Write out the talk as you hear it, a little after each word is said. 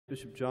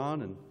Bishop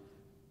John, and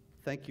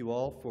thank you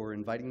all for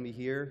inviting me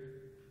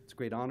here. It's a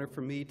great honor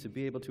for me to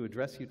be able to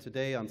address you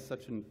today on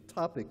such a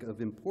topic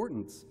of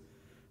importance.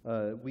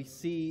 We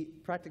see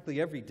practically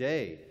every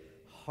day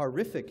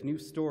horrific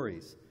news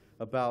stories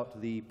about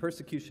the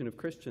persecution of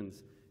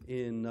Christians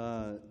in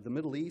the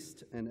Middle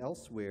East and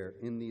elsewhere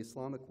in the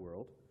Islamic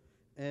world.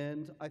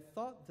 And I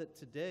thought that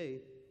today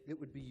it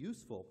would be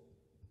useful,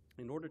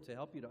 in order to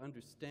help you to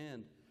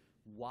understand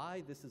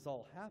why this is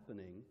all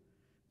happening,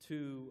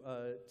 to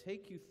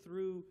take you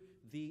through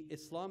the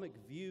Islamic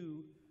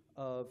view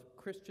of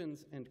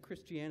Christians and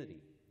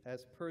Christianity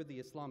as per the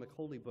Islamic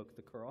holy book,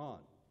 the Quran.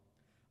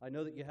 I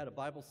know that you had a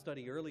Bible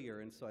study earlier,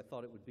 and so I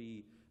thought it would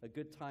be a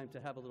good time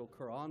to have a little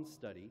Quran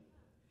study.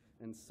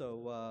 And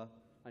so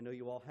I know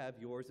you all have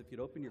yours. If you'd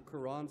open your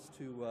Qurans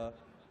to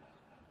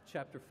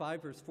chapter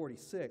 5, verse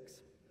 46,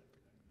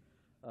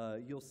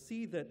 you'll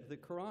see that the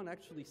Quran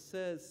actually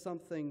says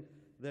something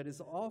that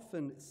is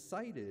often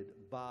cited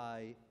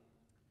by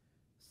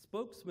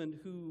spokesmen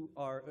who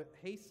are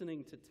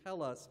hastening to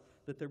tell us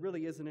that there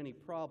really isn't any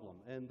problem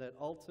and that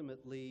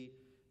ultimately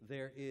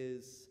there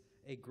is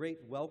a great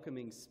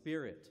welcoming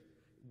spirit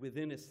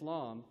within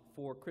Islam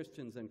for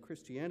Christians and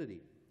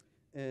Christianity.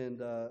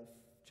 And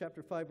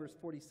chapter 5, verse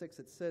 46,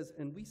 it says,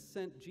 "And we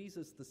sent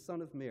Jesus, the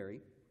son of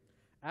Mary,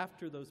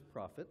 after those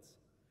prophets,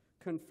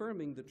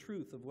 confirming the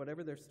truth of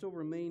whatever there still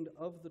remained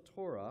of the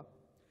Torah,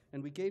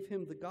 and we gave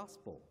him the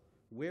gospel,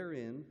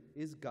 wherein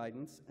is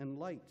guidance and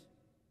light."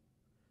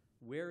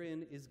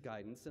 Wherein is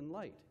guidance and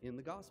light in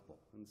the gospel.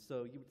 And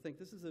so you would think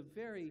this is a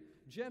very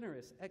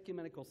generous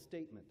ecumenical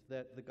statement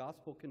that the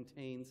gospel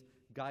contains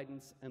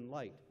guidance and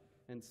light.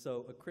 And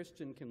so a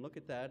Christian can look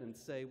at that and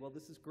say, well,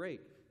 this is great.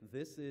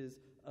 This is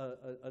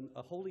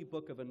a holy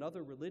book of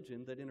another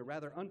religion that in a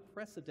rather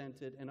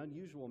unprecedented and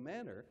unusual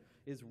manner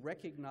is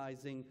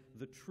recognizing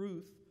the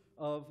truth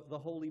of the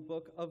holy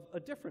book of a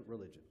different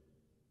religion.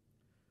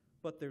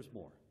 But there's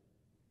more.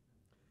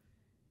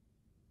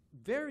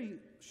 Very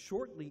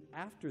shortly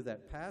after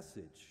that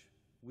passage,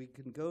 we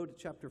can go to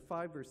chapter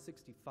 5, verse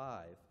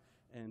 65,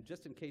 and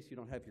just in case you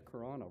don't have your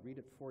Quran, I'll read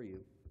it for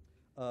you.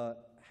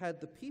 Had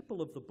the people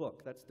of the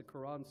book, that's the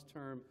Quran's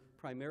term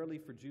primarily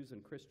for Jews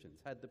and Christians,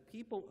 had the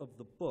people of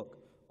the book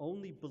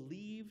only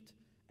believed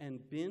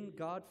and been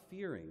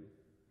God-fearing,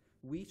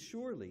 we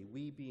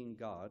being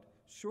God,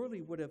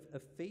 surely would have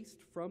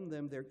effaced from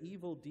them their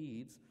evil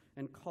deeds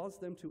and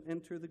caused them to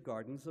enter the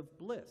gardens of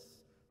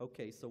bliss.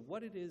 Okay, so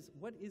what is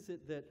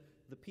it that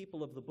the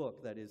people of the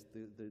book, that is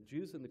the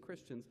Jews and the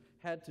Christians,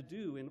 had to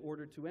do in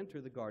order to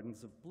enter the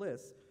gardens of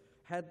bliss?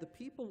 Had the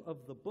people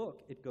of the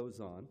book, it goes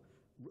on,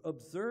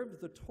 observed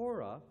the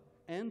Torah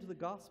and the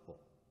gospel,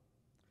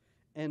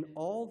 and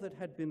all that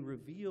had been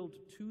revealed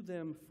to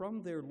them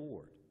from their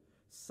Lord,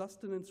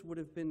 sustenance would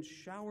have been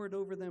showered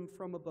over them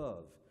from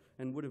above,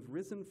 and would have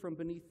risen from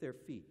beneath their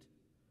feet.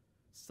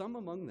 Some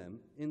among them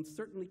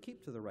certainly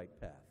keep to the right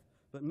path,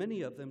 but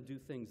many of them do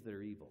things that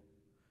are evil.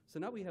 So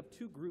now we have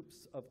two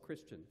groups of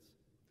Christians,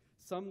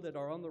 some that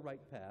are on the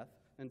right path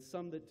and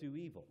some that do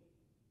evil.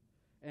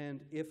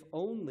 And if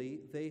only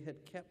they had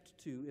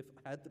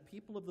had the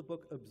people of the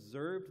book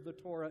observed the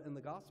Torah and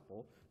the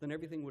gospel, then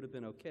everything would have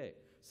been okay.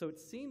 So it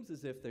seems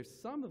as if there's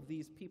some of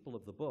these people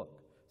of the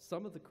book,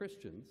 some of the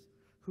Christians,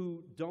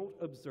 who don't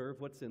observe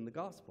what's in the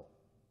gospel.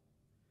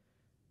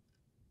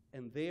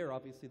 And they are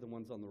obviously the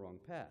ones on the wrong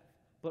path.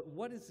 But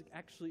what has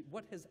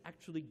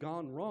actually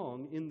gone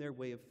wrong in their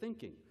way of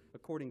thinking,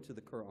 according to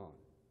the Quran?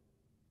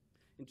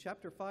 In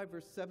chapter 5,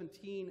 verse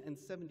 17 and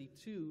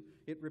 72,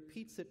 it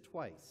repeats it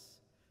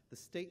twice. The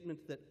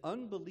statement that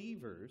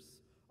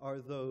unbelievers are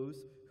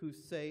those who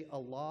say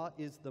Allah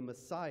is the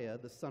Messiah,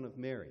 the Son of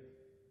Mary.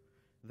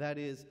 That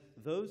is,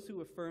 those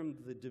who affirm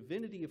the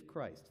divinity of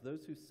Christ,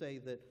 those who say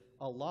that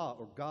Allah,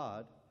 or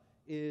God,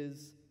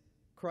 is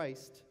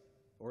Christ,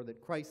 or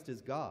that Christ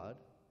is God,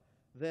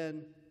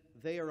 then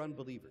they are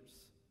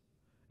unbelievers.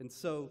 And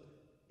so,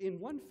 in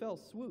one fell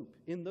swoop,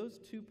 in those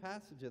two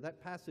passages,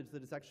 that passage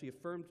that is actually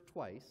affirmed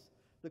twice,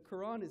 the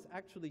Quran is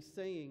actually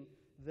saying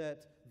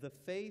that the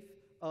faith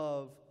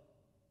of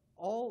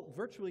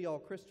virtually all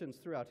Christians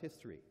throughout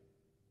history,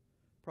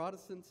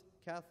 Protestants,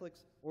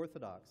 Catholics,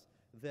 Orthodox,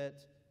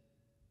 that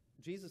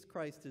Jesus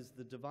Christ is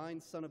the divine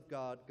Son of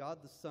God,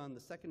 God the Son, the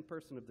second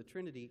person of the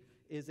Trinity,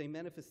 is a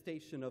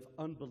manifestation of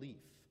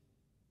unbelief.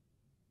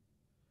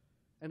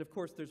 And of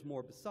course, there's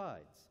more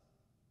besides.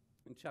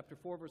 In chapter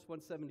 4, verse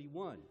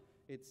 171,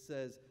 it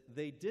says,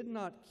 "They did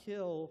not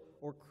kill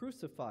or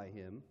crucify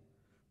him,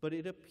 but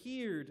it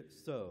appeared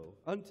so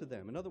unto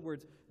them." In other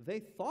words,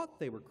 they thought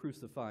they were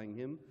crucifying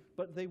him,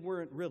 but they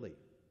weren't really.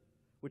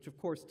 Which, of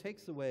course,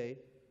 takes away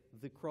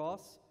the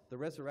cross, the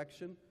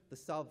resurrection, the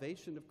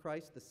salvation of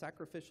Christ, the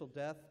sacrificial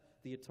death,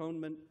 the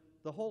atonement.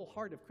 The whole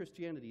heart of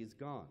Christianity is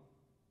gone.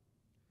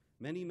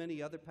 Many,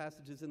 many other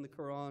passages in the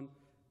Quran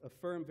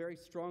affirm very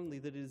strongly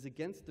that it is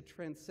against the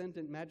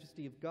transcendent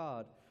majesty of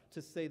God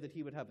to say that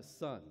he would have a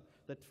son,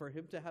 that for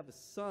him to have a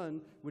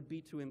son would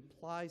be to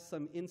imply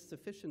some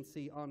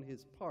insufficiency on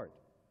his part.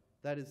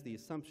 That is the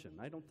assumption.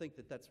 I don't think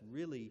that that's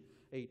really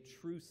a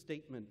true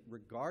statement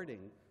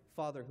regarding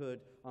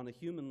fatherhood on a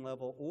human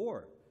level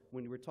or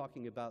when we're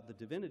talking about the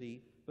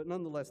divinity, but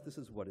nonetheless, this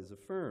is what is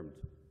affirmed.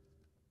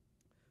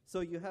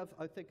 So you have,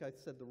 I think I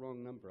said the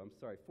wrong number, I'm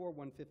sorry,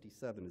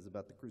 4157 is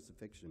about the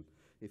crucifixion,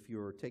 if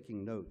you're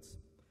taking notes.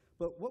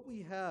 But what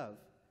we have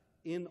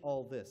in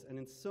all this, and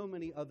in so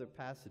many other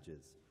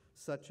passages,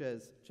 such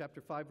as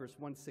chapter 5, verse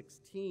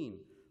 116,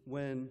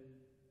 when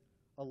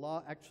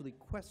Allah actually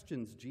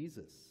questions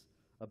Jesus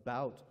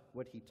about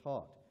what he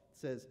taught. It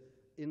says,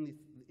 in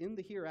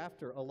the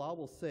hereafter, Allah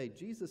will say,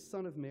 Jesus,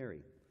 son of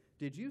Mary,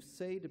 did you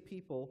say to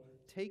people,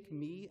 take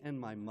me and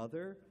my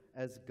mother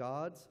as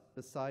gods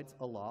besides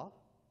Allah?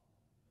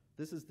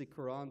 This is the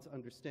Quran's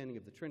understanding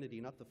of the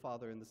Trinity, not the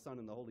Father and the Son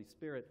and the Holy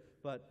Spirit,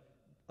 but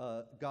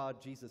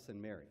God, Jesus,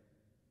 and Mary.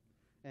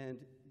 And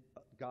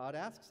God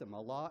asks him,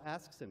 Allah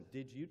asks him,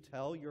 did you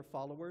tell your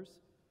followers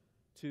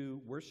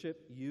to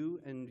worship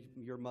you and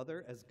your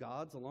mother as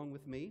gods along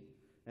with me?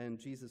 And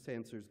Jesus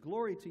answers,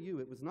 glory to you.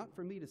 It was not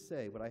for me to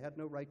say what I had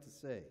no right to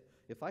say.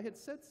 If I had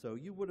said so,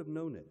 you would have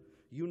known it.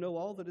 You know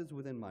all that is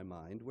within my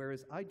mind,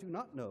 whereas I do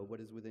not know what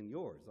is within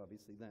yours.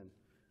 Obviously, then,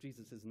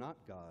 Jesus is not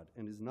God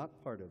and is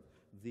not part of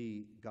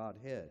the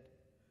Godhead.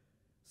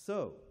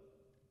 So,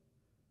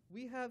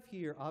 we have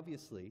here,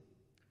 obviously,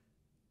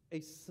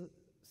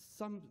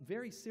 some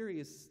very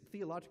serious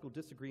theological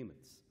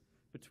disagreements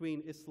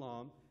between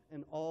Islam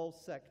and all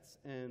sects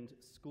and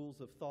schools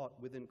of thought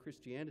within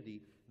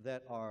Christianity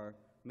that are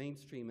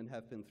mainstream and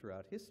have been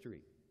throughout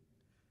history.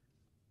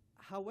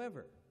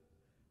 However,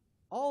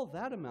 all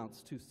that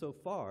amounts to so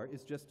far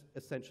is just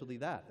essentially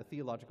that, a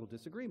theological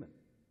disagreement,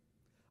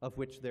 of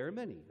which there are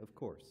many, of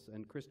course.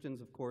 And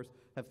Christians, of course,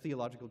 have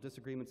theological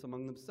disagreements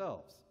among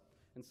themselves.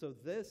 And so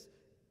this,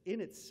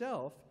 in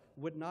itself,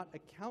 would not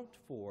account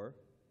for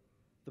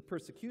the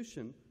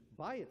persecution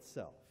by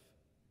itself.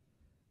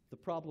 The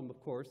problem, of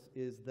course,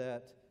 is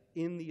that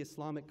in the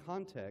Islamic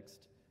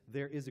context,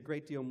 there is a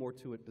great deal more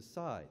to it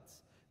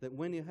besides. That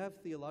when you have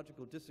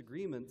theological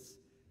disagreements,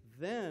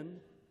 then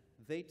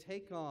they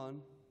take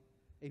on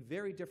a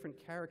very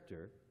different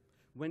character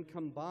when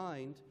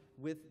combined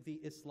with the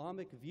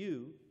Islamic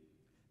view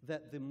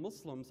that the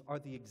Muslims are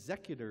the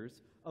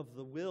executors of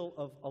the will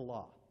of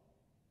Allah.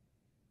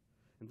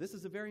 And this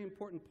is a very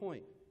important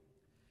point.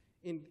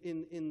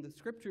 In the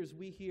scriptures,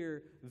 we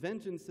hear,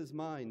 vengeance is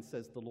mine,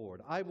 says the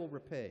Lord, I will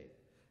repay.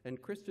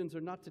 And Christians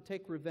are not to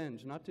take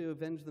revenge, not to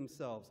avenge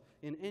themselves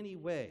in any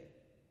way,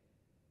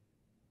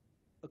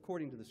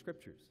 according to the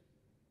scriptures.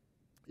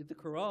 In the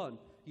Quran,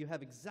 you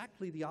have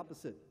exactly the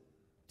opposite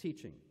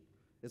teaching.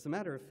 As a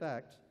matter of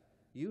fact,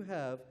 you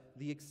have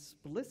the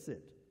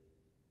explicit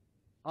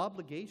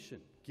obligation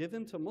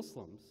given to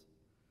Muslims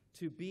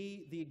to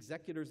be the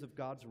executors of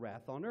God's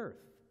wrath on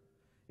earth.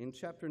 In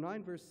chapter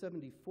 9, verse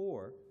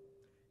 74,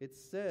 it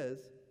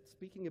says,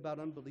 speaking about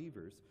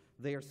unbelievers,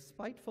 they are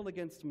spiteful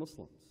against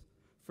Muslims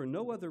for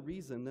no other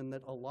reason than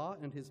that Allah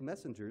and His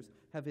messengers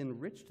have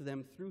enriched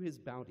them through His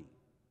bounty.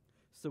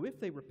 So if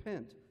they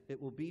repent,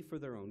 it will be for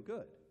their own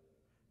good.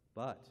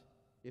 But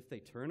if they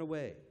turn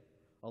away,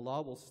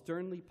 Allah will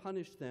sternly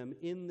punish them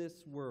in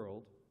this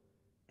world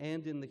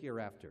and in the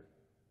hereafter.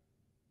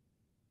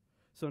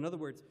 So in other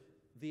words,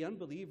 the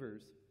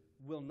unbelievers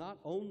will not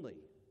only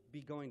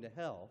be going to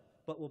hell,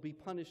 but will be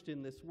punished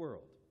in this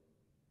world.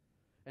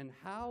 And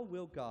how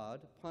will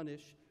God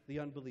punish the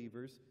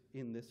unbelievers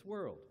in this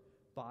world?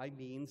 By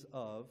means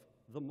of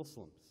the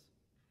Muslims.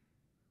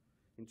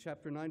 In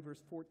chapter 9,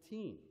 verse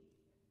 14,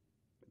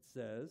 it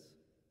says,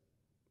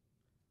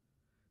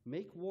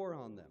 make war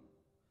on them.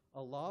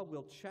 Allah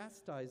will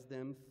chastise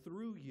them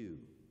through you.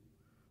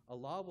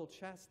 Allah will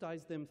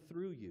chastise them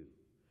through you.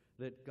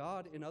 That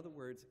God, in other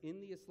words,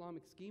 in the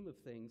Islamic scheme of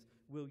things,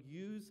 will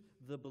use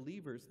the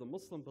believers, the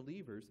Muslim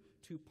believers,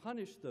 to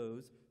punish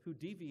those who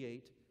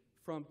deviate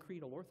from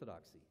creedal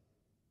orthodoxy.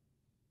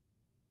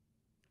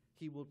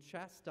 He will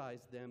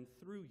chastise them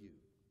through you.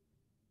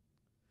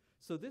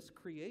 So this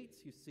creates,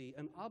 you see,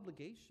 an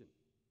obligation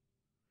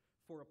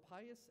for a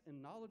pious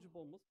and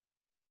knowledgeable Muslim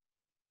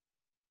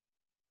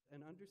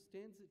and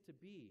understands it to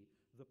be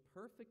the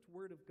perfect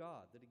word of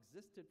God that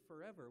existed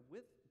forever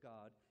with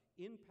God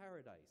in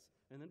paradise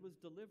and then was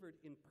delivered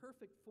in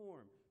perfect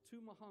form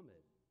to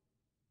Muhammad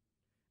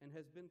and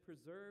has been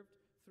preserved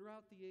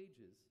throughout the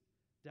ages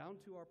down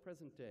to our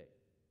present day.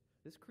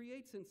 This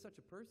creates in such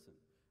a person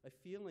a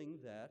feeling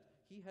that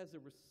he has a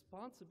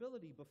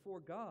responsibility before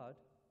God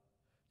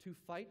to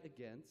fight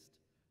against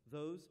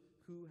those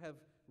who have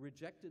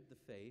rejected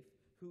the faith,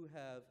 who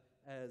have,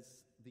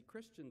 as the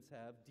Christians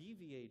have,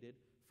 deviated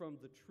from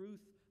the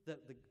truth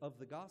of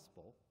the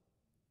gospel.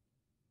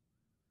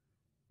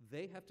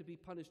 They have to be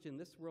punished in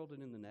this world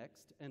and in the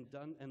next, and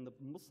the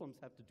Muslims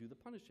have to do the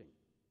punishing.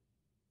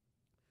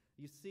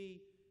 You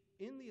see,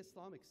 in the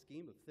Islamic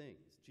scheme of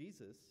things,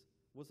 Jesus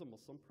was a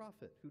Muslim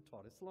prophet who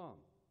taught Islam.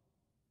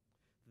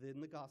 Then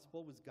the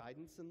gospel was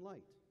guidance and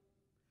light.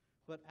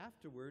 But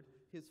afterward,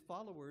 his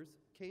followers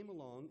came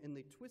along and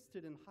they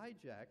twisted and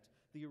hijacked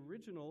the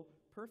original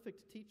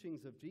perfect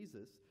teachings of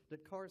Jesus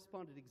that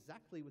corresponded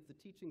exactly with the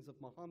teachings of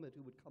Muhammad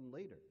who would come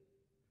later.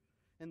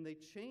 And they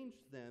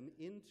changed them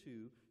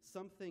into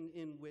something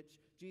in which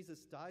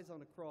Jesus dies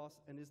on a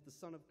cross and is the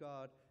Son of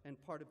God and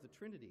part of the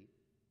Trinity,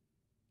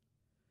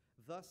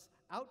 thus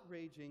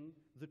outraging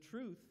the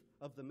truth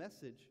of the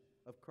message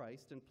of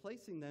Christ and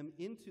placing them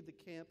into the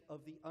camp of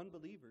the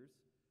unbelievers,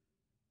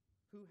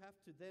 who have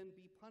to then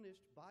be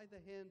punished by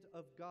the hand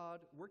of God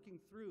working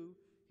through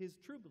his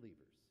true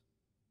believers.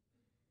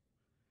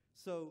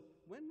 So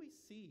when we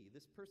see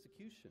this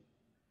persecution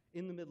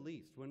in the Middle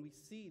East, when we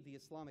see the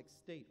Islamic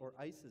State, or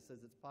ISIS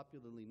as it's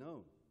popularly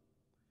known,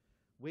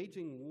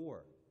 waging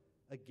war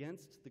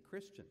against the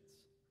Christians,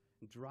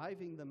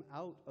 driving them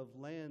out of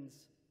lands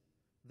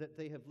that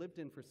they have lived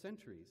in for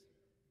centuries,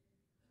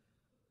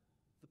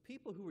 the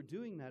people who are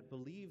doing that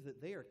believe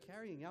that they are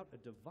carrying out a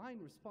divine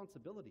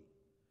responsibility,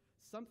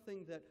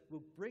 something that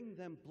will bring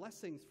them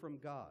blessings from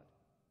God.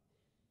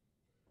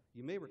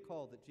 You may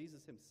recall that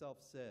Jesus himself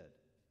said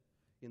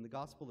in the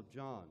Gospel of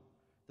John,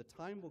 "The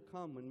time will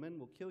come when men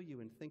will kill you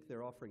and think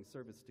they're offering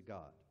service to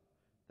God."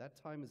 That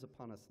time is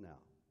upon us now.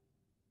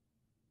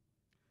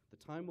 The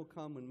time will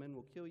come when men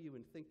will kill you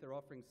and think they're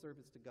offering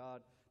service to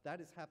God.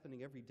 That is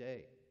happening every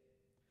day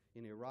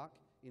in Iraq,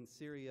 in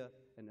Syria,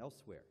 and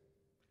elsewhere.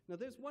 Now,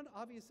 there's one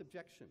obvious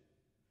objection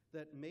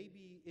that may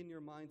be in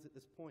your minds at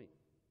this point,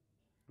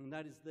 and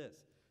that is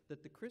this,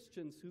 that the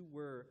Christians who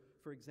were,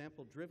 for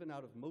example, driven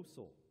out of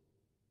Mosul,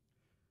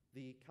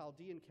 the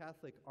Chaldean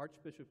Catholic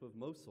Archbishop of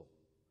Mosul,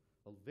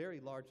 a very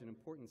large and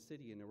important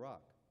city in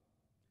Iraq,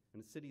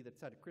 and a city that's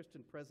had a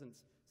Christian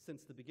presence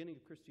since the beginning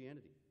of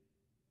Christianity.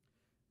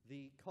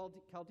 The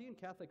Chaldean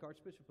Catholic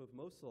Archbishop of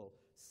Mosul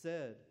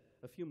said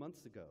a few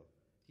months ago,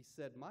 he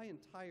said, my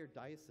entire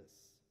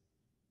diocese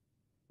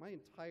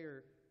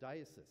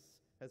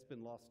has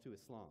been lost to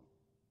Islam.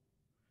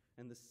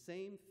 And the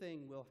same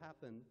thing will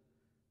happen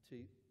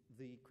to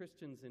the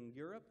Christians in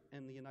Europe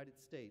and the United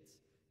States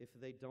if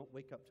they don't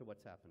wake up to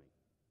what's happening.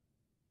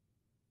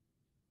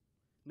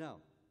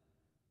 Now,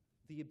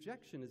 the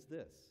objection is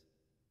this.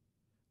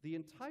 The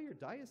entire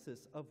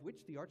diocese of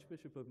which the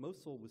Archbishop of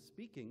Mosul was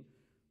speaking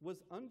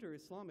was under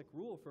Islamic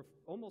rule for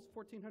almost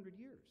 1,400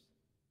 years.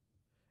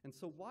 And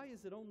so why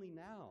is it only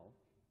now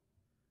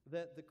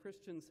that the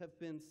Christians have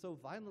been so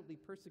violently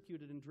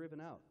persecuted and driven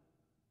out?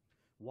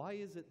 Why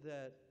is it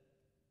that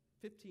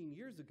 15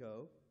 years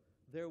ago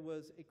there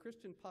was a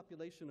Christian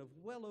population of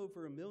well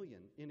over 1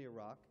 million in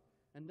Iraq,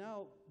 and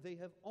now they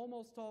have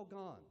almost all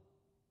gone?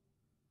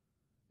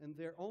 And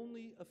there are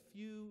only a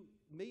few,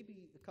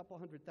 maybe a couple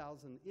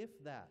 100,000,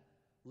 if that,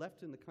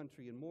 left in the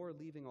country, and more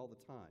leaving all the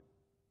time.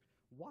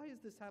 Why is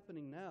this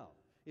happening now?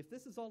 If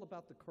this is all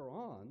about the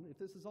Quran, if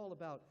this is all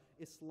about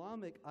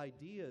Islamic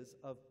ideas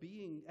of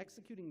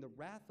executing the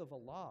wrath of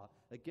Allah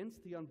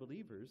against the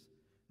unbelievers,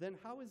 then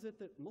how is it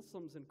that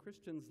Muslims and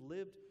Christians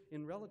lived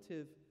in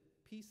relative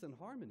peace and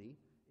harmony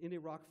in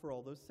Iraq for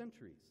all those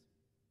centuries?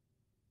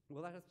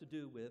 Well, that has to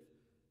do with,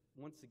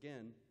 once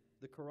again,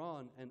 the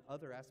Quran and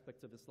other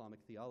aspects of Islamic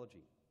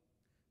theology.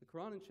 The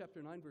Quran in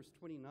chapter 9, verse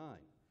 29,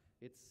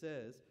 it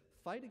says,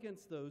 "Fight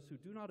against those who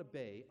do not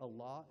obey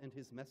Allah and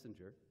His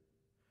Messenger,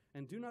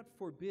 and do not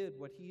forbid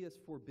what He has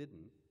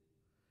forbidden,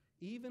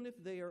 even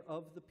if they are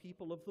of the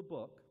people of the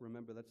book,"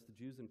 remember that's the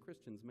Jews and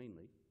Christians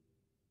mainly,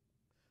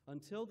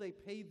 "until they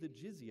pay the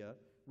jizya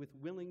with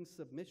willing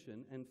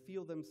submission and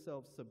feel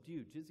themselves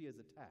subdued." Jizya is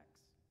a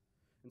tax.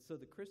 And so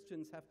the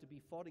Christians have to be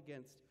fought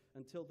against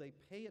until they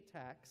pay a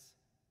tax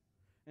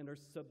and are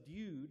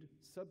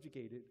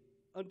subjugated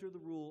under the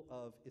rule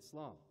of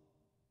Islam.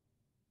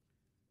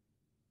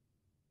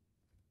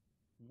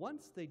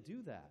 Once they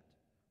do that,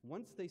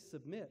 once they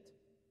submit,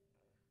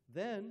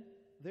 then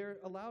they're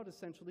allowed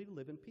essentially to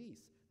live in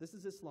peace. This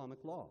is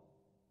Islamic law.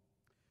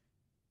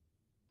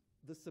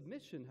 The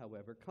submission,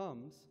 however,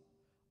 comes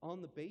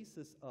on the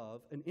basis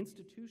of an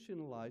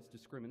institutionalized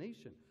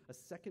discrimination, a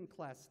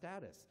second-class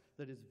status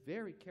that is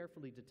very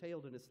carefully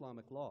detailed in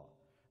Islamic law.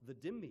 The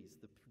dhimmis,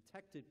 the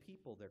protected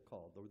people they're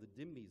called, or the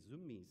dhimmis,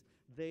 zummis,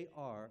 they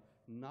are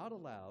not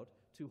allowed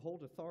to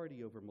hold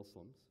authority over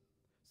Muslims,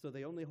 so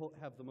they only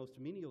have the most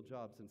menial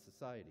jobs in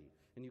society.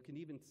 And you can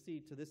even see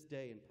to this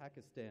day in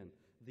Pakistan,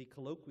 the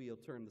colloquial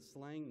term, the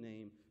slang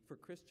name for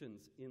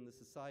Christians in the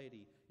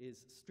society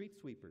is street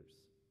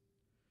sweepers.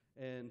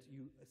 And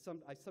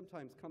I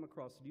sometimes come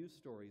across news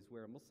stories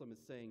where a Muslim is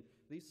saying,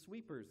 these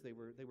sweepers, they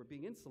were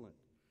being insolent.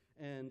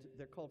 And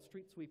they're called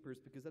street sweepers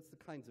because that's the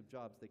kinds of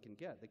jobs they can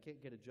get. They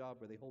can't get a job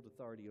where they hold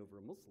authority over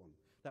a Muslim.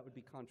 That would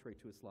be contrary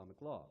to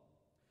Islamic law.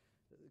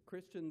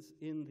 Christians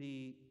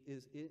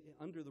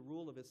under the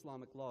rule of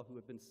Islamic law who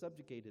have been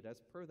subjugated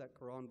as per that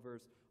Quran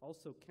verse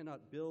also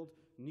cannot build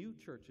new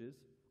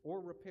churches or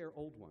repair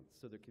old ones.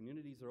 So their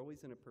communities are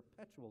always in a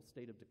perpetual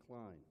state of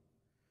decline.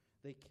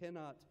 They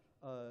cannot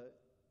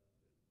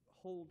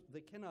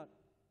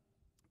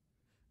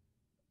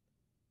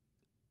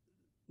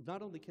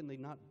not only can they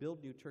not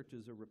build new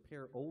churches or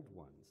repair old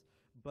ones,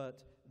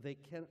 but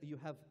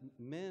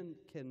men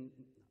can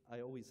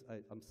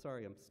I'm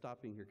sorry, I'm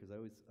stopping here because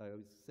I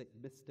always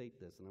misstate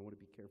this, and I want to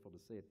be careful to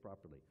say it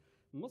properly.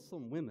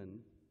 Muslim women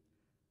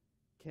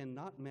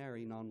cannot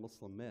marry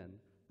non-Muslim men,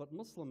 but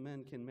Muslim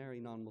men can marry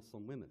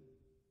non-Muslim women.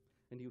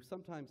 And you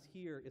sometimes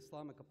hear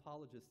Islamic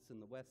apologists in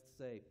the West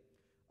say,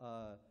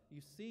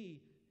 you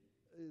see,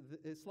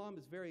 Islam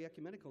is very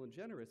ecumenical and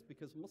generous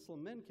because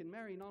Muslim men can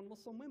marry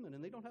non-Muslim women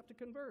and they don't have to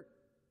convert.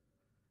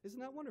 Isn't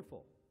that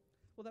wonderful?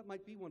 Well, that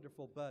might be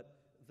wonderful, but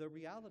the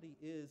reality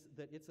is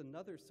that it's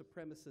another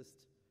supremacist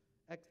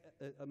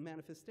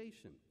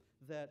manifestation,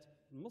 that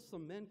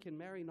Muslim men can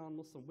marry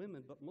non-Muslim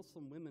women, but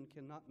Muslim women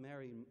cannot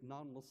marry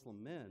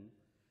non-Muslim men.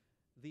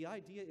 The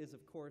idea is,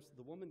 of course,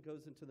 the woman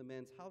goes into the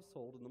man's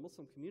household and the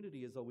Muslim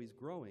community is always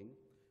growing,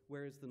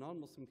 whereas the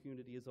non-Muslim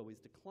community is always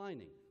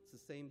declining. It's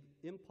the same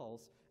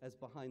impulse as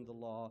behind the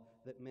law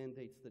that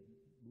mandates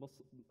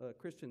that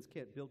Christians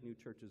can't build new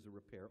churches or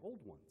repair old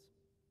ones.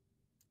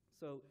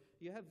 So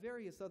you have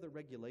various other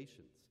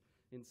regulations.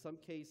 In some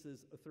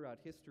cases throughout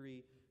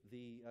history,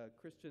 the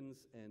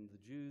Christians and the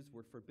Jews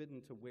were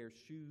forbidden to wear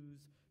shoes,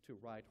 to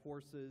ride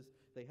horses.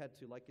 They had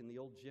to, like in the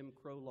old Jim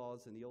Crow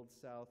laws in the Old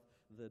South,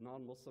 the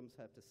non-Muslims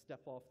had to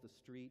step off the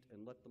street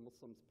and let the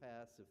Muslims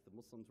pass if the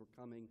Muslims were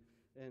coming,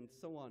 and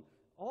so on.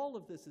 All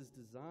of this is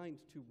designed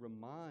to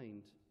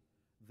remind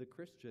the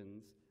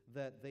Christians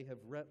that they have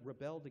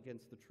rebelled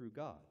against the true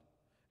God,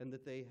 and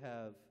that they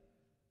have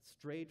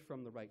strayed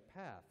from the right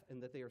path,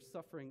 and that they are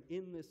suffering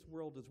in this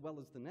world as well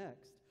as the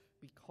next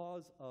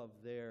because of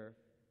their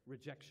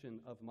rejection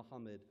of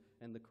Muhammad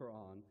and the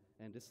Quran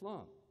and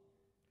Islam.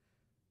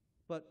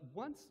 But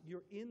once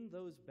you're in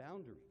those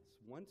boundaries,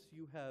 once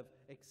you have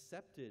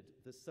accepted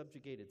the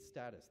subjugated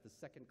status, the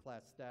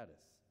second-class status,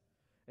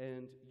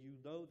 and you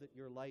know that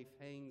your life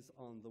hangs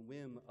on the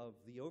whim of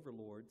the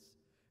overlords,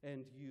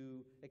 and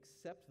you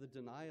accept the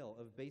denial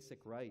of basic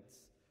rights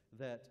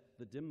that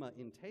the Dhimma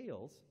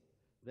entails,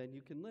 then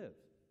you can live.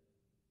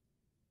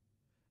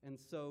 And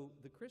so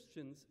the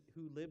Christians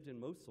who lived in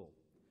Mosul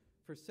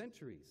for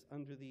centuries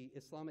under the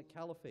Islamic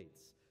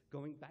caliphates,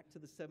 going back to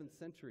the 7th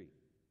century,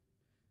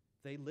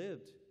 they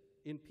lived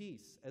in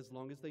peace as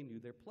long as they knew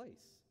their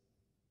place.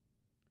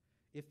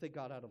 If they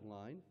got out of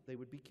line, they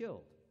would be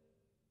killed.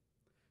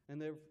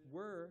 And there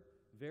were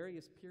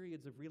various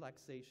periods of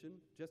relaxation,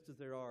 just as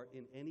there are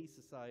in any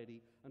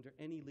society under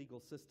any legal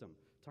system,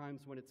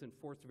 times when it's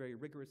enforced very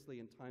rigorously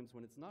and times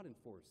when it's not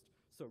enforced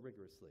so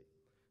rigorously.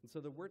 And so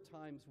there were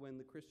times when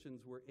the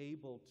Christians were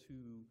able to,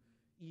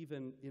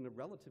 even in a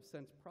relative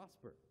sense,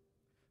 prosper.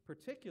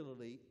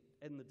 Particularly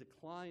in the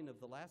decline of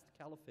the last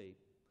caliphate,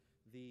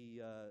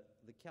 the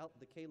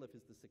caliph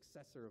is the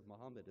successor of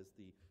Muhammad as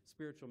the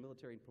spiritual,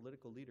 military, and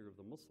political leader of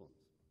the Muslims.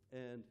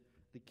 And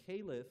the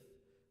caliph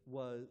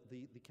was,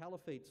 the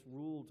caliphates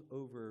ruled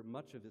over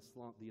much of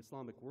Islam, the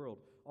Islamic world,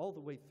 all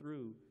the way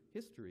through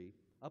history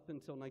up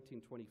until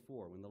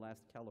 1924, when the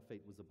last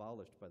caliphate was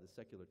abolished by the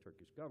secular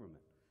Turkish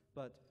government.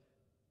 But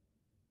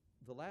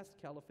the last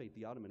caliphate,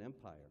 the Ottoman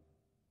Empire,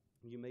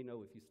 you may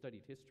know if you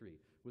studied history,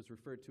 was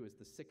referred to as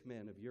the sick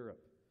man of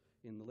Europe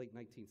in the late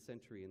 19th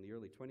century and the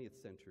early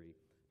 20th century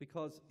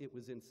because it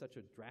was in such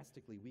a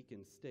drastically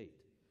weakened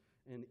state.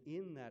 And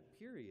in that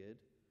period,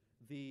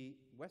 the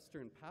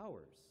Western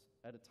powers,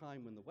 at a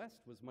time when the West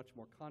was much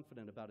more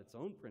confident about its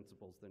own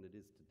principles than it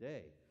is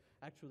today,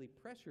 actually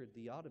pressured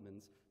the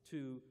Ottomans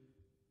to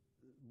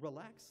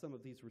relax some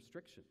of these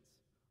restrictions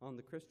on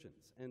the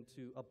Christians and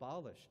to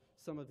abolish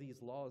some of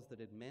these laws that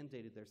had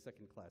mandated their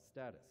second-class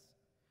status.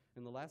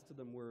 And the last of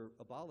them were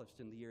abolished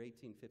in the year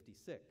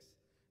 1856.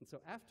 And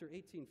so after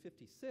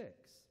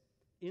 1856,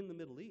 in the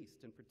Middle East,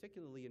 and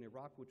particularly in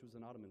Iraq, which was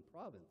an Ottoman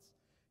province,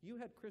 you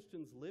had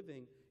Christians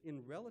living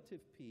in relative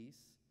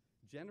peace,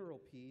 general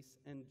peace,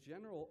 and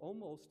general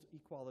almost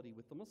equality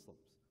with the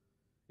Muslims.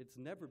 It's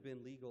never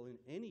been legal in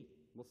any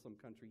Muslim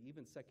country,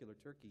 even secular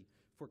Turkey,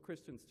 for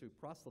Christians to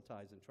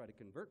proselytize and try to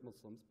convert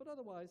Muslims, but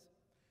otherwise,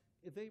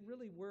 they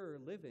really were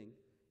living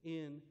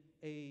in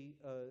a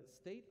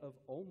state of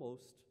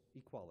almost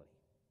equality.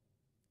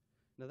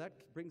 Now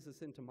that brings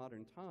us into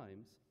modern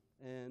times,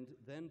 and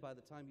then by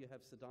the time you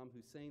have Saddam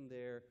Hussein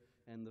there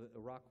and the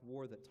Iraq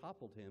war that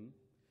toppled him,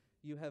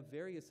 you have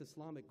various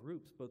Islamic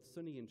groups, both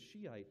Sunni and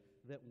Shiite,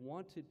 that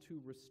wanted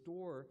to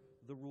restore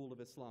the rule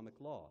of Islamic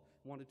law,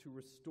 wanted to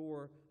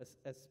restore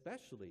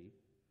especially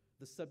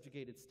the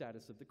subjugated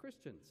status of the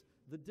Christians,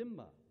 the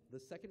Dhimma, the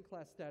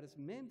second-class status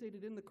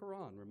mandated in the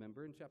Quran,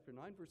 remember, in chapter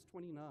 9, verse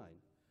 29,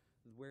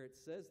 where it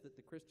says that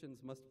the Christians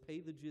must pay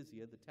the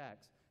jizya, the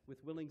tax,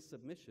 with willing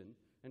submission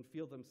and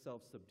feel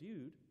themselves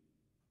subdued.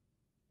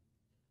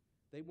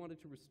 They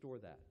wanted to restore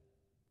that.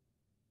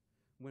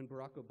 When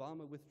Barack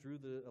Obama withdrew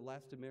the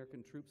last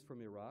American troops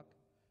from Iraq,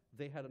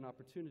 they had an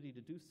opportunity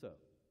to do so.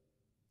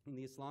 And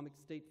the Islamic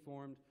State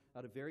formed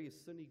out of various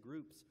Sunni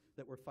groups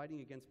that were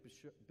fighting against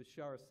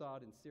Bashar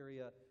Assad in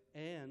Syria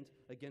and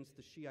against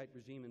the Shiite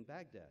regime in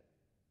Baghdad.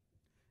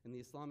 And the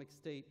Islamic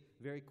State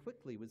very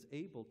quickly was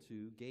able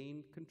to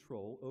gain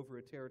control over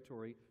a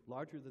territory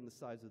larger than the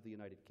size of the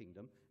United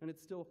Kingdom, and it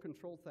still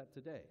controls that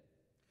today.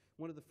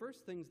 One of the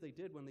first things they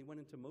did when they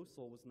went into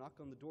Mosul was knock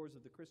on the doors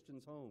of the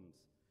Christians' homes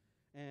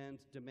and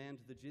demand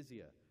the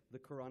jizya, the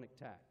Quranic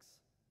tax.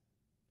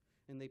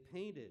 And they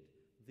painted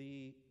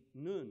the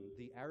Nun,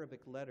 the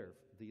Arabic letter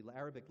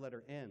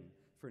N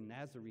for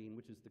Nazarene,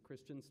 which is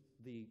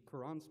the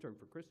Quran's term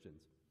for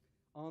Christians,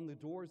 on the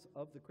doors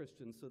of the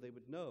Christians so they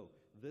would know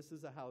this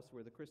is a house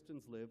where the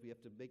Christians live. We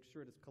have to make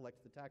sure to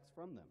collect the tax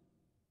from them.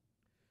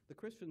 The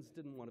Christians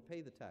didn't want to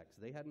pay the tax.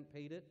 They hadn't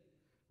paid it.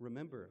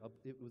 Remember,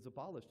 it was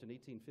abolished in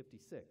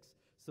 1856.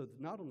 So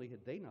not only had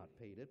they not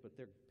paid it, but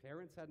their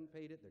parents hadn't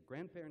paid it, their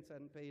grandparents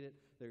hadn't paid it,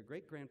 their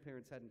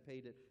great-grandparents hadn't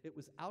paid it. It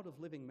was out of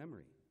living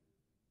memory.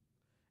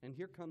 And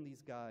here come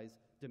these guys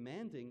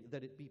demanding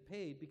that it be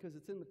paid because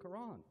it's in the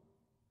Quran.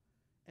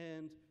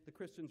 And the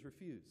Christians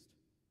refused.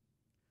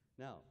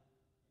 Now,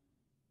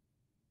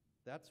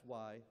 that's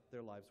why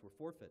their lives were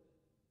forfeit.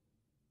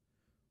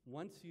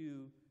 Once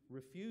you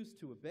refuse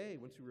to obey,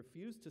 once you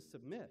refuse to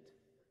submit,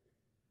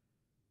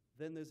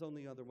 then there's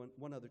only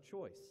one other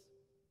choice,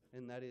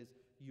 and that is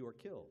you are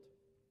killed.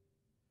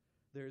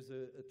 There's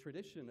a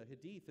tradition, a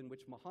hadith, in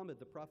which Muhammad,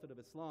 the prophet of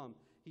Islam,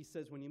 he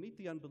says, when you meet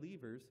the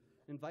unbelievers,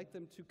 invite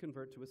them to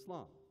convert to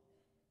Islam.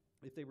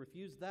 If they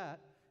refuse that,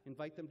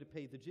 invite them to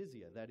pay the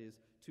jizya, that is,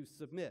 to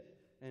submit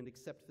and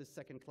accept this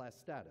second-class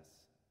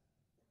status.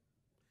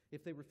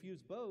 If they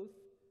refuse both,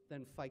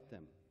 then fight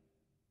them.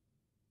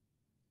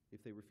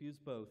 If they refuse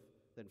both,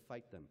 then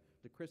fight them.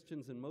 The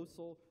Christians in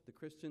Mosul, the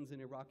Christians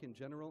in Iraq in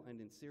general, and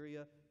in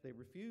Syria, they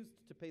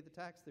refused to pay the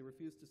tax, they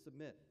refused to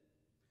submit.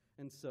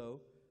 And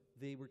so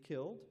they were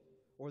killed,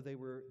 or they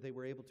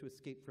were able to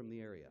escape from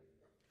the area.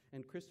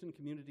 And Christian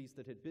communities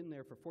that had been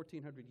there for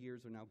 1,400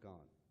 years are now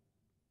gone.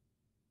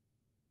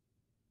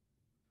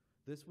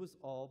 This was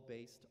all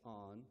based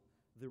on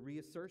the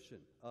reassertion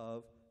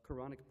of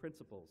Quranic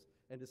principles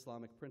and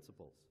Islamic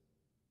principles.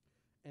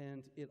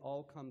 And it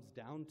all comes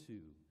down to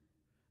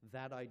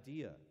that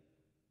idea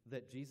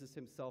that Jesus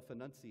himself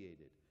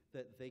enunciated,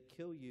 that they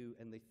kill you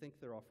and they think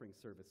they're offering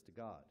service to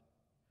God.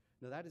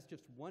 Now that is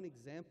just one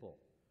example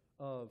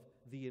of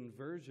the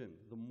inversion,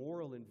 the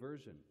moral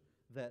inversion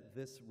that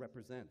this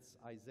represents.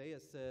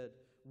 Isaiah said,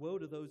 "Woe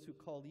to those who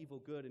call evil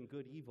good and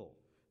good evil."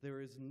 There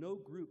is no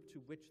group to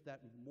which that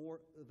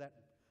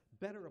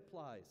better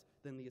applies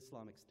than the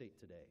Islamic State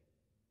today.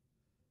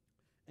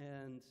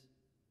 And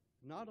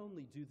not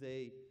only do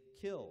they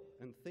kill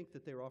and think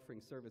that they're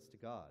offering service to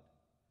God,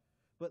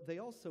 but they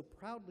also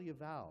proudly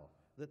avow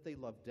that they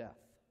love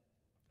death.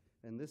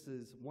 And this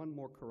is one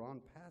more Quran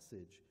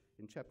passage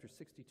in chapter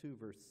 62,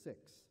 verse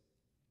 6.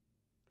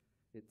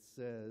 It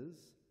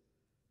says,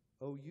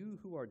 "O you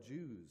who are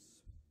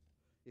Jews,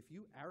 if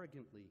you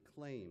arrogantly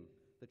claim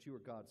that you are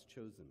God's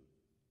chosen,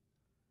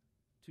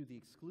 to the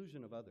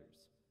exclusion of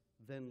others,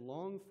 then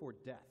long for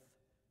death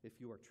if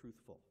you are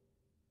truthful."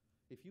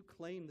 If you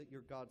claim that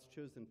you're God's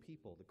chosen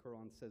people, the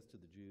Quran says to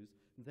the Jews,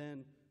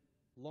 then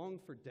long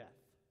for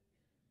death.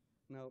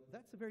 Now,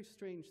 that's a very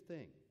strange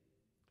thing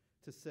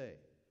to say.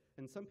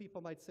 And some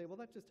people might say, well,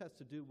 that just has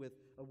to do with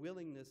a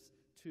willingness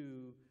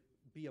to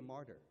be a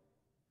martyr.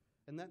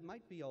 And that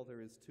might be all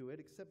there is to it,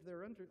 except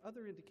there are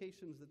other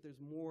indications that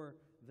there's more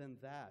than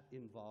that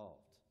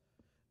involved.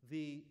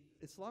 The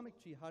Islamic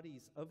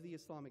jihadis of the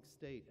Islamic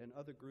State and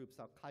other groups,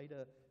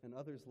 Al-Qaeda and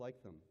others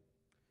like them,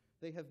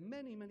 they have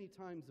many, many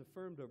times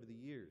affirmed over the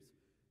years,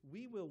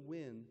 we will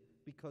win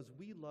because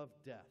we love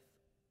death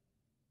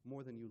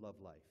more than you love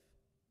life.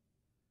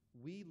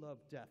 We love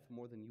death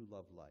more than you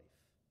love life.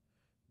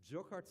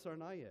 Dzhokhar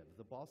Tsarnaev,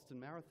 the Boston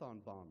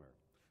Marathon bomber,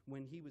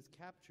 when he was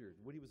captured,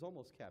 when he was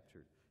almost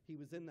captured, he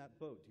was in that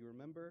boat. Do you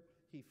remember?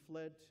 He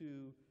fled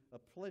to a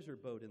pleasure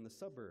boat in the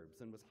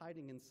suburbs and was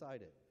hiding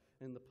inside it.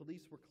 And the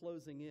police were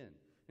closing in.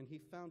 And he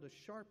found a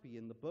Sharpie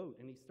in the boat,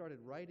 and he started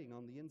writing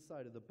on the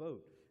inside of the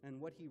boat. And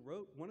what he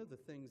wrote, one of the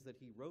things that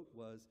he wrote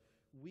was,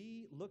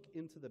 "We look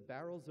into the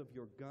barrels of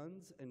your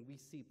guns and we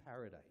see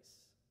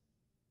paradise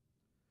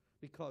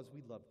because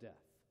we love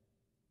death."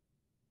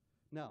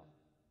 Now,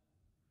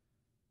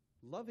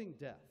 loving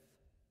death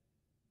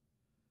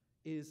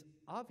is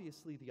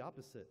obviously the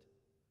opposite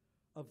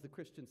of the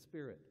Christian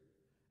spirit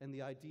and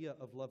the idea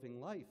of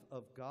loving life,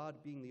 of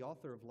God being the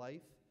author of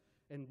life,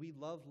 and we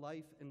love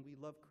life and we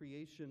love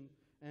creation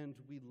and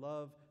we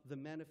love the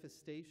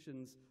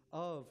manifestations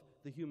of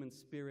the human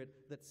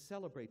spirit that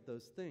celebrate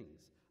those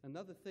things.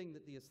 Another thing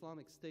that the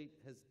Islamic State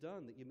has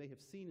done that you may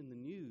have seen in the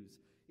news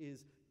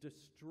is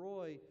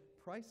destroy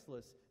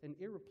priceless and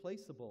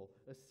irreplaceable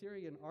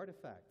Assyrian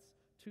artifacts,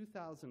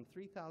 2,000,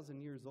 3,000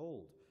 years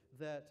old,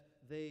 that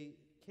they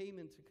came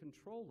into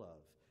control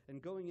of, and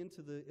going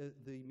into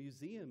the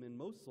museum in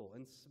Mosul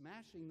and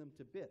smashing them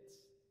to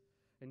bits.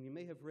 And you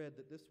may have read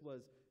that this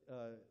was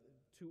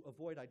to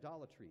avoid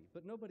idolatry,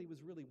 but nobody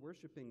was really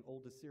worshiping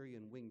old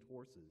Assyrian winged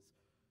horses.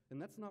 And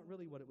that's not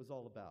really what it was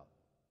all about.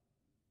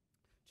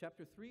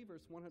 Chapter 3,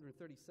 verse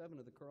 137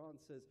 of the Quran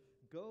says,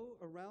 "Go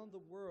around the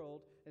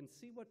world and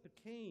see what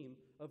became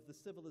of the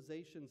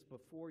civilizations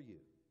before you."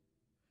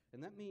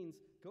 And that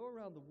means go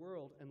around the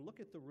world and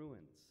look at the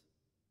ruins,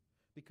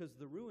 because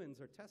the ruins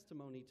are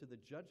testimony to the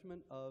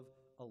judgment of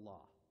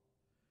Allah.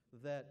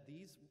 that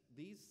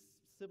these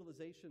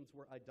civilizations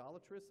were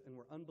idolatrous and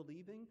were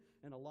unbelieving,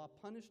 and Allah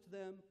punished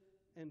them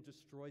and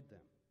destroyed them.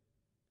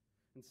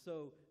 And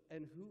so,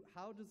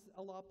 how does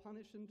Allah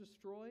punish and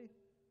destroy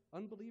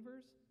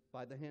unbelievers?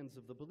 By the hands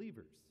of the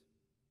believers.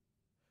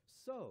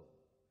 So,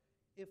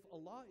 if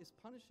Allah is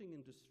punishing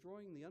and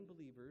destroying the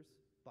unbelievers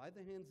by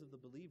the hands of the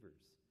believers,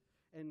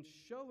 and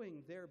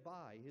showing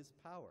thereby His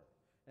power,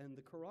 and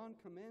the Quran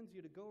commands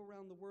you to go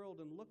around the world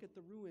and look at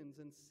the ruins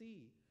and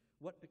see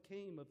what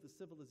became of the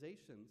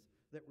civilizations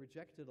that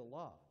rejected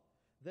Allah,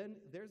 then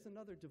there's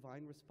another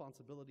divine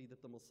responsibility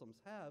that the Muslims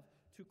have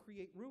to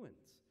create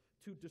ruins,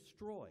 to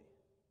destroy,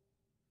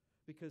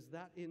 because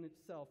that in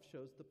itself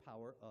shows the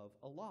power of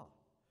Allah.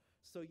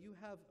 So you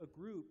have a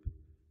group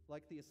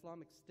like the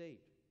Islamic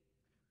State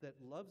that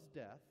loves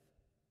death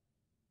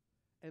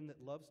and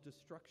that loves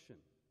destruction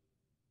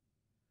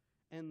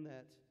and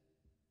that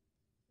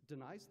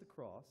denies the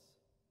cross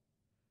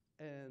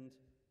and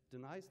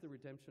denies the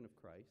redemption of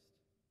Christ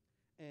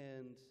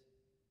and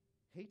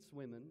hates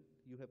women.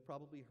 You have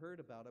probably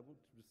heard about,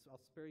 I'll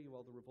spare you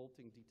all the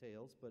revolting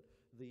details, but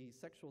the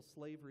sexual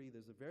slavery,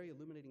 there's a very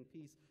illuminating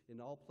piece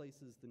in all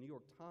places, the New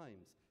York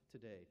Times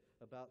today,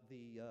 about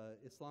the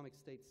Islamic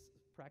State's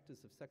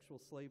practice of sexual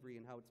slavery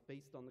and how it's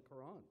based on the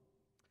Quran.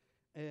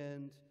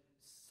 And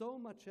so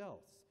much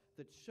else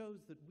that shows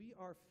that we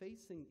are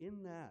facing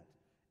in that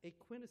a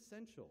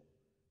quintessential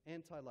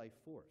anti-life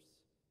force,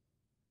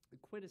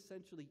 a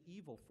quintessentially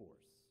evil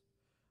force,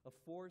 a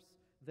force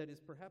that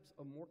is perhaps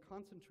a more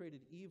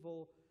concentrated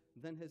evil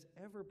than has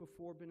ever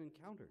before been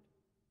encountered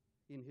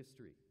in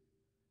history.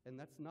 And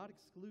that's not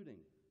excluding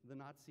the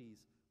Nazis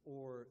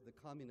or the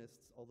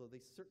communists, although they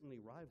certainly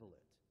rival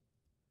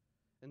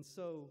it. And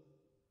so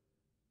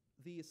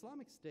the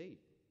Islamic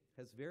State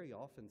has very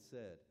often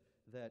said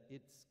that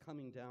it's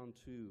coming down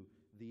to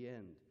the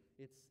end.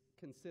 It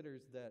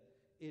considers that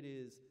it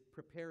is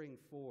preparing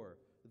for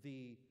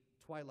the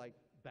twilight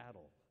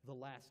battle, the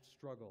last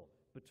struggle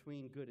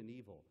between good and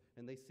evil,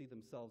 and they see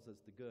themselves as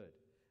the good.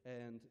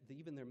 And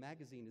even their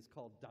magazine is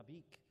called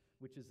Dabiq,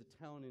 which is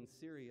a town in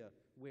Syria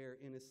where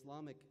in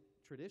Islamic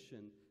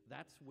tradition,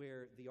 that's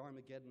where the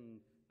Armageddon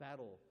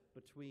battle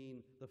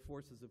between the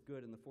forces of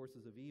good and the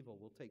forces of evil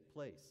will take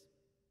place.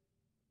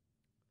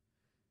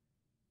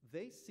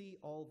 They see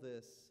all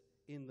this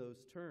in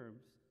those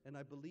terms, and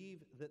I believe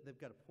that they've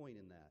got a point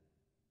in that,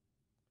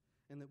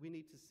 and that we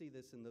need to see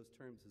this in those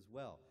terms as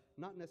well.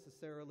 Not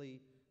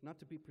necessarily, not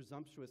to be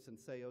presumptuous and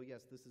say, oh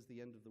yes, this is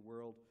the end of the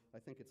world. I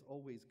think it's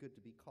always good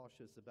to be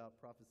cautious about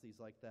prophecies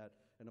like that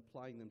and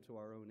applying them to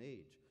our own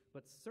age.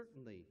 But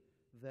certainly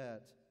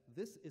that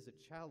this is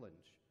a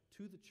challenge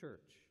to the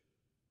church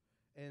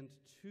and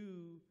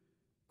to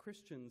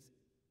Christians,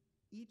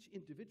 each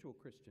individual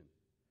Christian,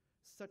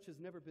 such has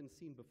never been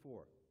seen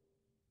before,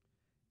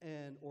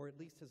 or at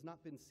least has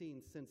not been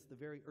seen since the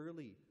very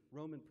early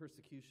Roman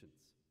persecutions.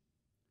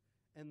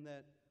 And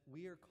that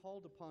we are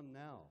called upon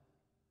now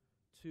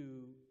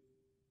to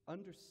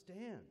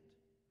understand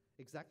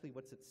exactly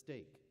what's at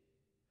stake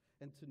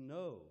and to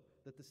know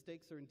that the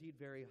stakes are indeed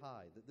very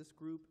high, that this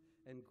group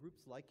and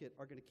groups like it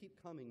are going to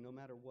keep coming no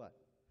matter what.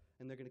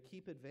 And they're going to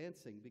keep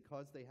advancing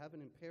because they have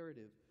an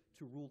imperative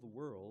to rule the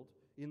world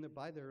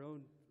by their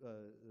own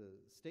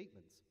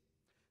statements.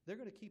 They're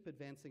going to keep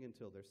advancing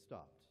until they're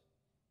stopped.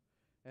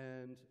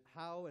 And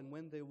how and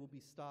when they will be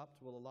stopped,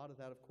 well, a lot of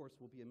that, of course,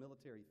 will be a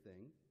military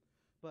thing.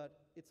 But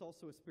it's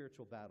also a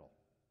spiritual battle.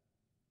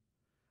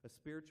 A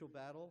spiritual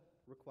battle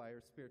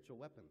requires spiritual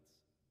weapons.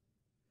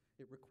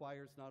 It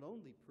requires not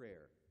only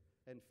prayer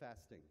and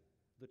fasting,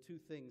 the two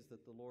things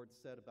that the Lord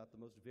said about the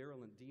most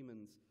virulent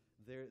demons,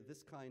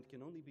 this kind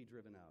can only be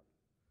driven out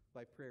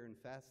by prayer and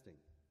fasting.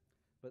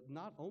 But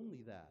not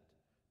only that,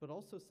 but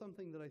also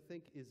something that I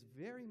think is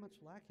very much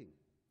lacking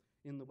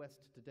in the West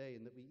today,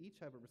 and that we each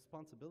have a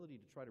responsibility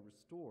to try to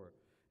restore,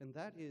 and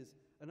that is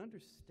an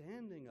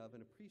understanding of,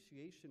 an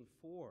appreciation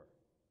for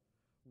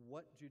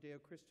what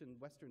Judeo-Christian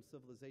Western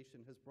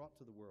civilization has brought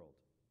to the world.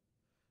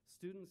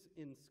 Students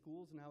in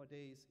schools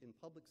nowadays, in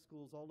public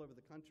schools all over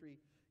the country,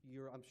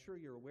 I'm sure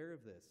you're aware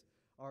of this,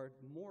 are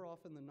more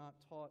often than not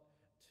taught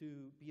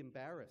to be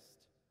embarrassed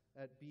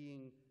at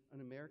being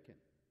an American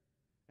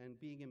and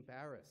being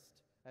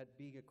embarrassed at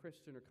being a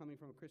Christian or coming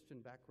from a Christian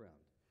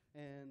background,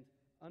 and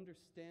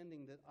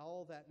understanding that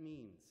all that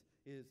means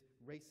is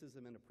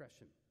racism and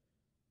oppression.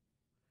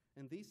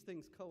 And these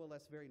things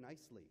coalesce very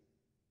nicely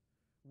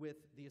with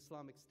the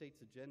Islamic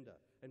State's agenda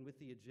and with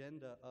the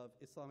agenda of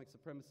Islamic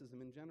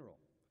supremacism in general.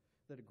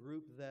 That a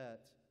group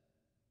that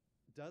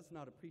does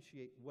not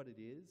appreciate what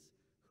it is,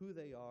 who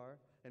they are,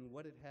 and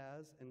what it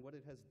has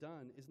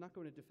done is not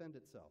going to defend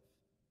itself.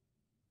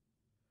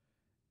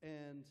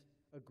 And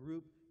a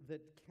group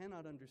that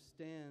cannot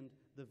understand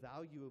the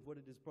value of what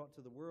it has brought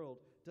to the world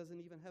doesn't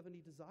even have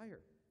any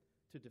desire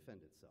to defend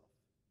itself.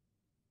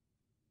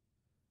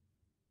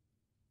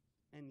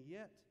 And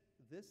yet,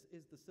 this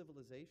is the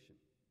civilization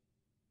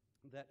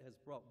that has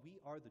brought, we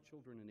are the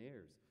children and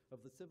heirs of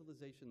the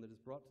civilization that has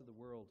brought to the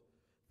world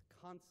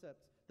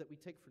concepts that we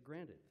take for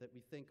granted, that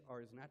we think are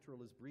as natural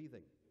as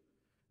breathing,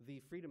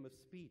 The freedom of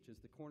speech is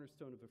the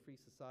cornerstone of a free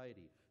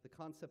society. The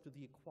concept of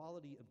the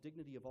equality of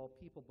dignity of all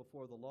people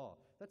before the law.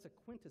 That's a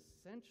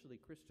quintessentially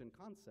Christian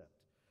concept,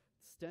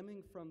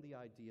 stemming from the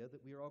idea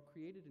that we are all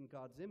created in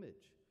God's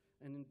image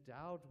and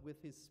endowed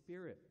with His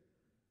Spirit.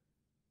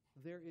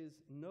 There is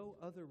no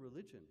other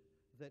religion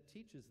that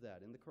teaches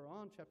that. In the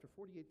Quran, chapter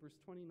 48, verse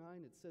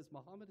 29, it says,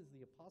 Muhammad is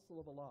the apostle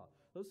of Allah.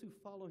 Those who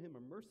follow him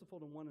are merciful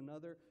to one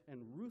another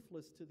and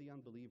ruthless to the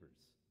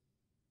unbelievers.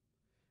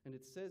 And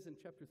it says in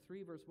chapter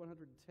 3, verse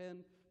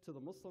 110, to the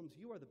Muslims,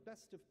 you are the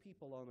best of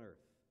people on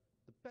earth.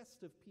 The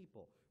best of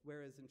people.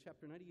 Whereas in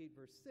chapter 98,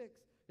 verse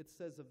 6, it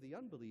says of the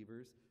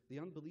unbelievers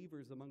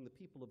among the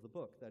people of the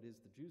book, that is,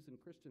 the Jews and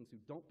Christians who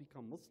don't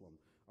become Muslim,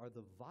 are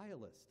the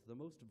vilest, the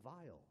most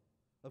vile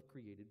of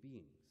created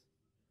beings.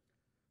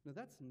 Now,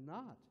 that's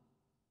not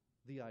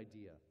the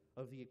idea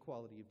of the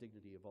equality of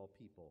dignity of all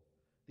people,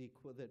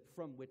 that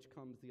from which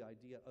comes the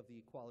idea of the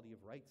equality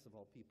of rights of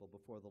all people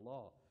before the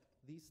law.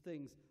 These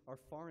things are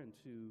foreign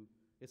to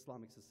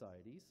Islamic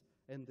societies,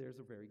 and there's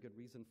a very good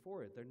reason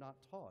for it. They're not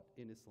taught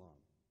in Islam.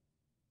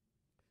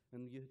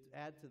 And you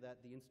add to that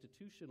the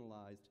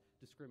institutionalized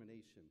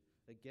discrimination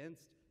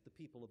against the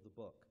people of the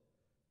book,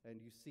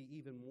 and you see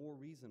even more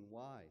reason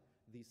why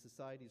these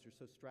societies are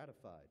so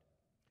stratified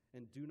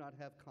and do not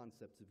have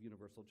concepts of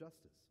universal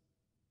justice.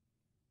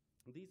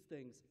 These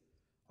things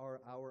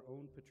are our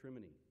own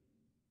patrimony,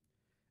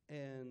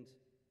 and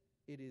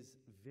it is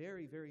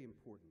very, very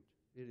important.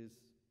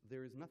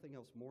 There is nothing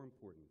else more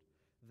important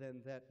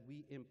than that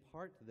we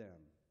impart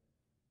them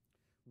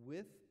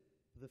with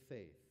the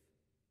faith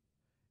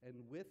and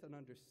with an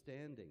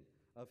understanding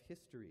of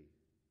history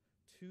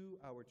to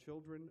our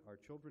children, our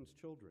children's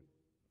children,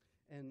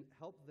 and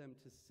help them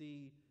to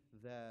see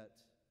that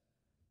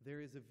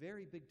there is a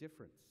very big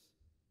difference,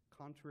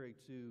 contrary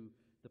to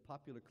the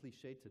popular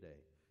cliche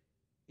today,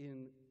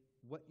 in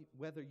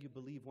whether you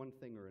believe one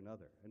thing or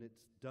another. And it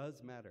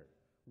does matter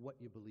what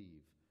you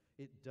believe.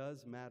 It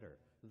does matter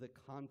the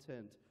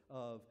content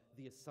of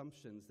the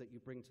assumptions that you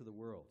bring to the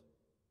world.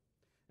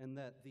 And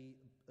that the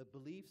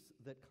beliefs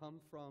that come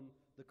from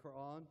the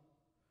Quran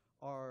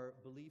are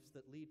beliefs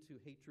that lead to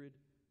hatred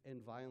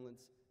and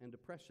violence and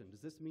oppression.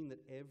 Does this mean that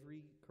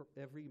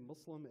every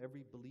Muslim,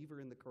 every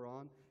believer in the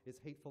Quran is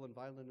hateful and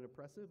violent and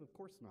oppressive? Of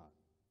course not.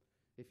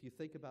 If you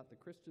think about the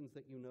Christians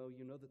that you know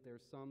that there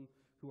are some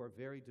who are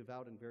very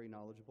devout and very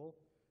knowledgeable,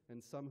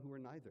 and some who are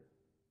neither,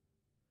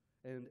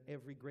 and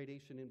every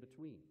gradation in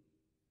between.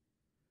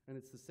 And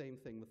it's the same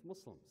thing with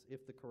Muslims.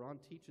 If the Quran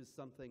teaches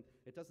something,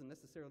 it doesn't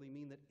necessarily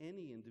mean that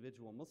any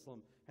individual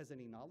Muslim has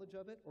any knowledge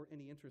of it or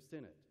any interest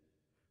in it.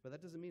 But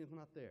that doesn't mean it's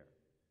not there.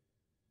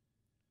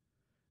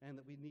 And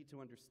that we need to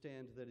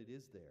understand that it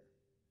is there.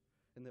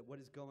 And that what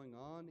is going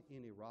on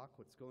in Iraq,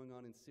 what's going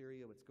on in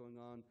Syria, what's going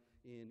on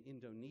in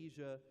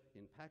Indonesia,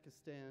 in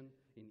Pakistan,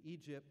 in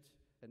Egypt,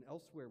 and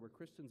elsewhere where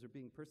Christians are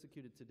being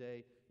persecuted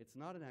today, it's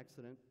not an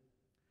accident.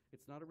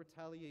 It's not a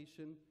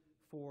retaliation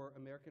for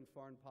American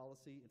foreign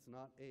policy. It's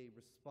not a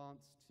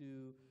response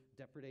to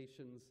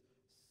depredations,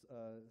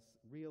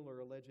 real or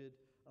alleged,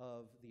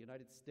 of the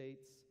United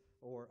States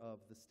or of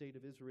the State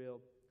of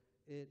Israel.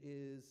 It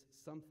is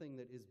something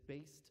that is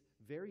based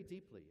very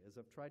deeply, as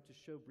I've tried to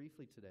show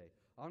briefly today,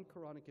 on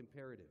Quranic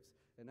imperatives.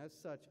 And as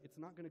such, it's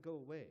not going to go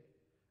away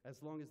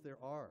as long as there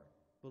are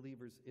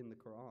believers in the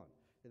Quran.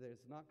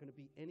 There's not going to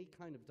be any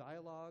kind of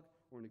dialogue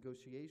or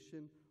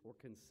negotiation or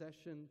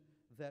concession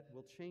that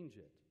will change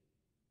it.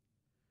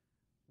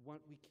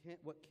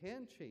 What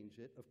can change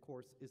it, of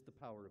course, is the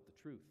power of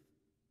the truth.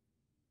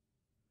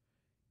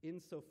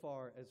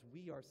 Insofar as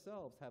we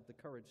ourselves have the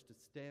courage to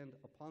stand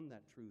upon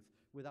that truth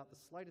without the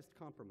slightest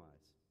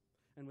compromise,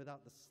 and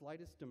without the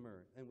slightest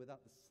demur, and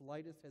without the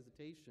slightest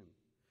hesitation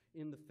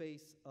in the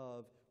face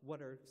of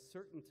what are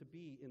certain to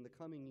be, in the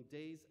coming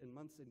days and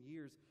months and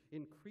years,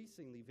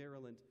 increasingly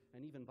virulent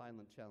and even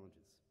violent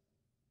challenges.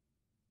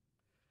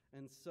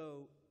 And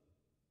so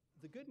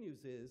the good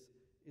news is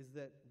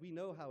that we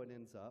know how it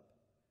ends up,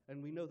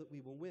 and we know that we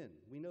will win.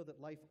 We know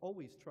that life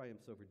always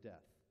triumphs over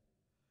death.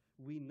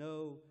 We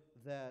know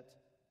that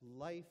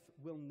life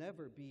will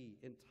never be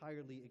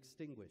entirely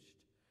extinguished,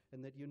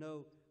 and that,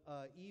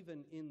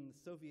 even in the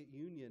Soviet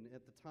Union,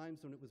 at the times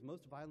when it was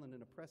most violent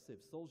and oppressive,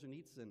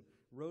 Solzhenitsyn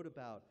wrote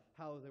about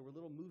how there were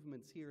little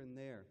movements here and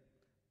there,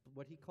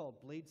 what he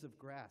called blades of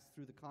grass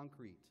through the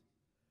concrete,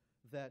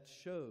 that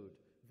showed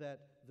that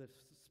the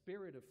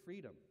spirit of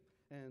freedom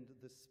and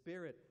the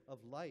spirit of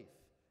life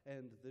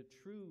and the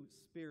true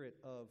spirit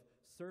of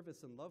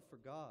service and love for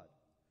God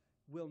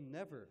will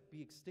never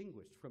be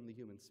extinguished from the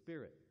human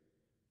spirit.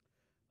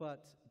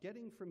 But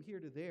getting from here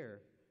to there,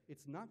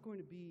 it's not going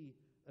to be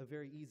a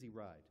very easy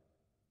ride.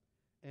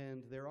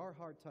 And there are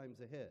hard times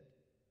ahead.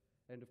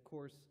 And of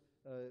course,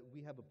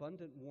 we have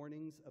abundant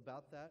warnings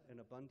about that and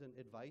abundant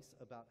advice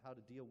about how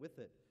to deal with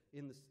it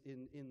in the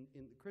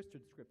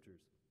Christian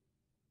scriptures.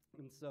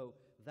 And so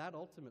that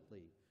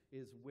ultimately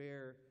is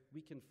where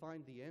we can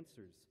find the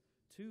answers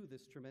to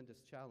this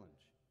tremendous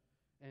challenge.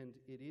 And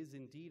it is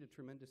indeed a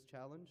tremendous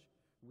challenge.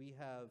 We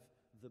have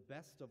the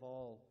best of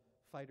all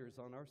fighters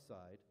on our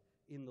side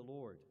in the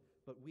Lord,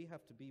 but we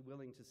have to be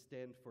willing to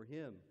stand for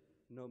him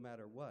no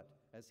matter what,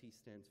 as he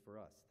stands for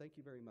us. Thank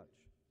you very much.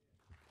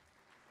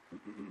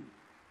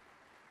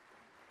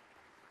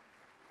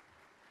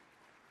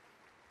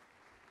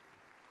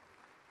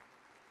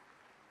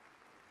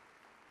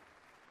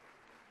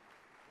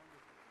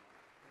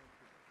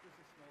 Just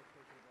a small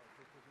token of our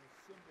because a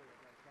symbol of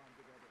our time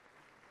together.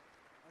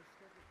 Our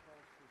schedule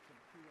calls for some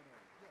Q&A.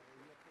 Yeah, are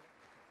you up for that?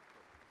 Okay,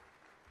 good.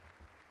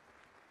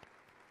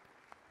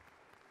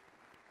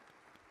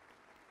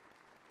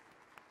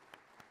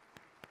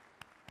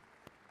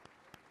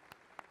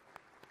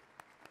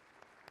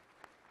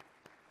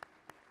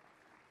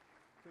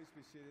 Please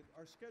be seated.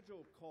 Our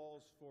schedule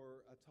calls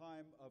for a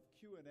time of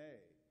Q&A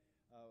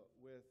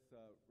with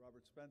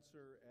Robert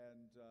Spencer,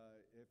 and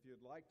if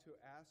you'd like to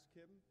ask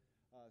him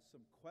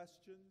some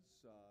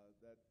questions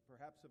that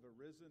perhaps have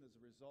arisen as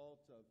a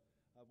result of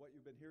what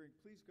you've been hearing,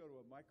 please go to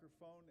a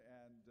microphone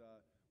and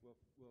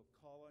we'll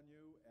call on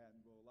you and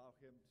we'll allow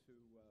him to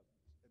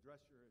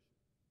address your issue.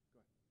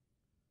 Go ahead.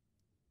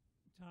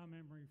 Tom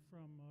Emery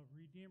from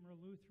Redeemer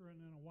Lutheran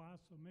in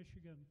Owasso,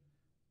 Michigan.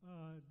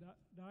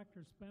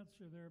 Dr.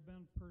 Spencer, there have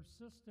been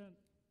persistent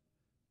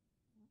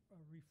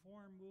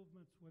reform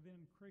movements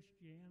within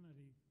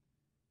Christianity.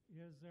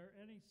 Is there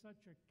any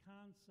such a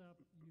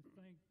concept you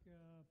think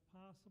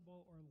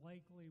possible or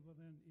likely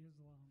within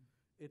Islam?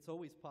 It's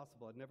always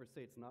possible. I'd never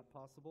say it's not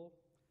possible,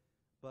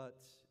 but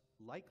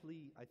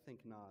likely, I think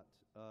not.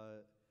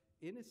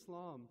 In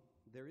Islam,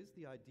 there is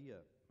the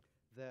idea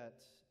that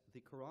the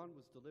Quran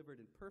was delivered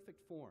in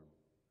perfect form,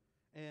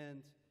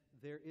 and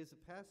there is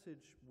a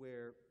passage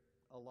where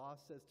Allah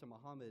says to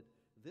Muhammad,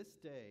 "This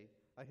day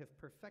I have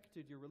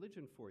perfected your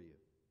religion for you."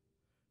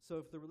 So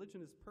if the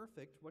religion is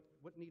perfect,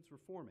 what needs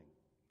reforming?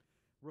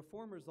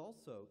 Reformers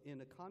also,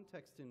 in a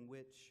context in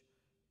which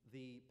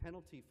the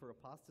penalty for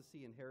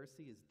apostasy and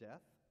heresy is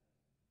death,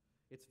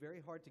 it's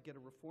very hard to get a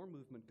reform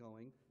movement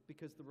going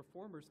because the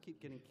reformers keep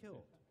getting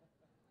killed.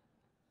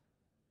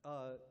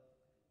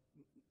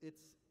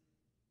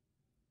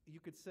 You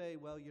could say,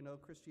 well, you know,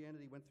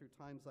 Christianity went through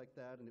times like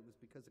that, and it was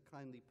because a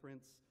kindly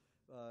prince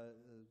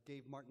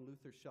gave Martin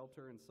Luther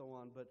shelter and so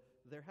on, but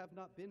there have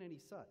not been any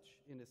such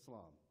in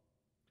Islam.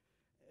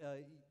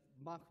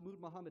 Mahmud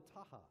Muhammad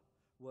Taha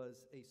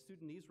was a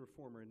Sudanese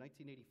reformer in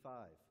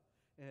 1985,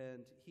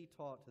 and he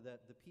taught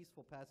that the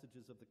peaceful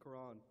passages of the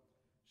Quran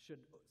should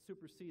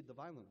supersede the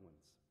violent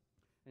ones.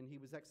 And he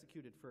was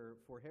executed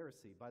for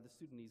heresy by the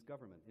Sudanese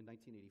government in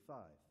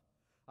 1985.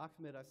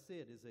 Ahmed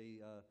Assid is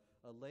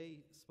a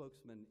lay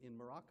spokesman in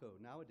Morocco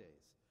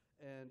nowadays,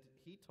 and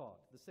he taught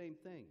the same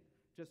thing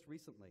just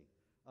recently,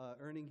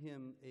 earning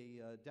him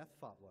a death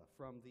fatwa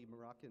from the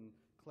Moroccan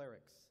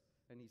clerics,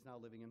 and he's now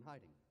living in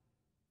hiding.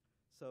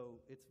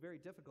 So it's very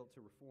difficult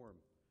to reform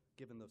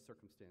given those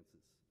circumstances.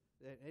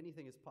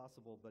 Anything is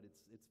possible, but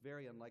it's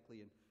very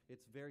unlikely, and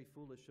it's very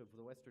foolish of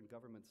the Western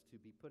governments to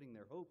be putting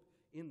their hope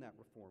in that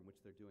reform,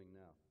 which they're doing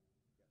now.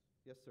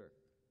 Yes. Yes, sir.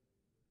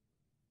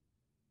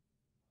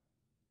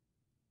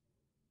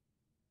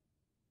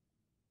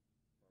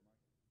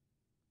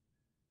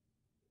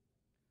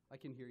 I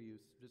can hear you.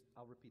 Just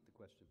I'll repeat the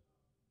question.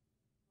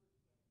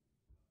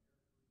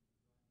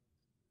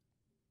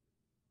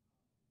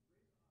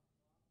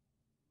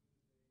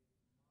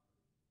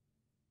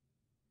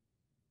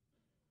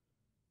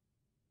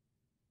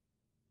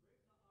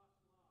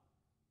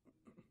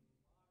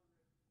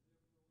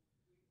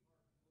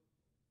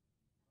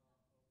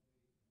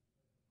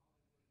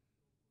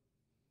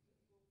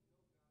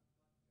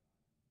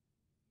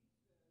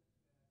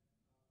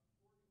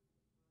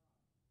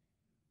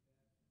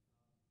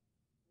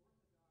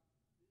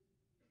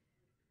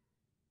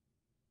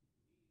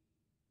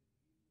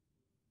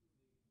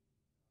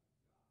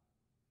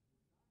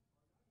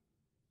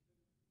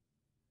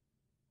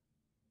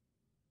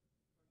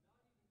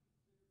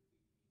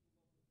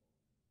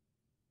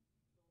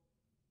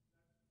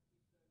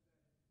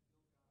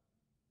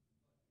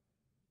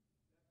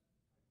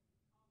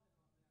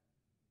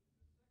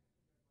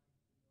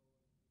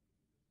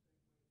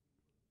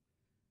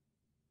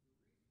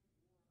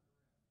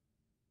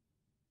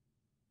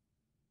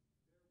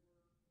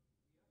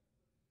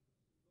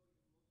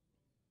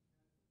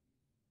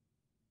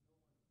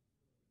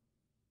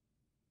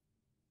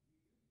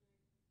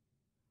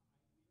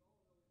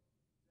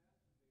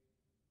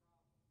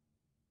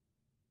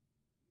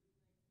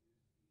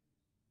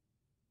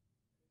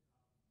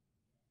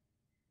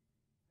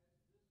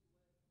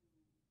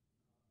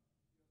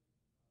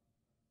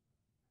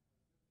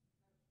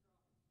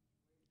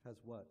 Has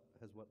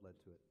what led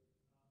to it?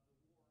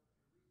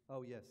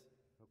 Oh, yes.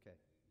 Okay.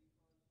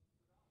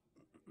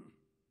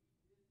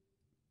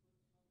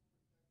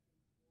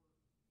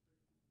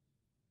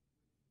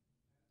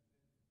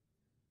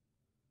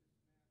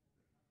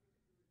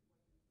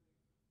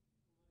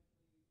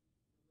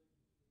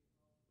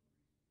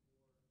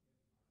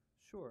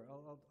 Sure.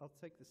 I'll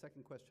take the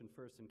second question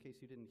first. In case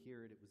you didn't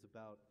hear it, it was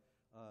about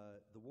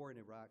the war in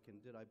Iraq,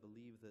 and did I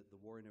believe that the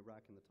war in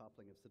Iraq and the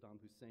toppling of Saddam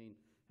Hussein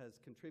has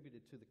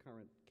contributed to the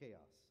current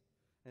chaos?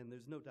 And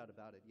there's no doubt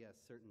about it, yes,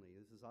 certainly.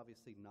 This is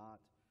obviously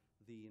not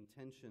the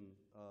intention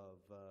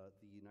of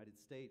the United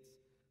States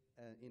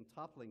in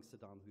toppling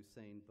Saddam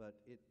Hussein,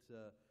 but it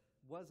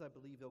was, I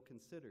believe,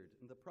 ill-considered.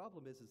 And the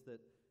problem is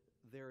that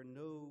there are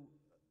no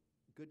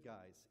good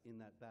guys in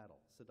that battle.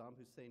 Saddam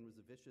Hussein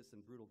was a vicious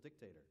and brutal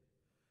dictator.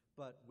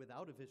 But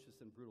without a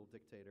vicious and brutal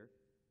dictator,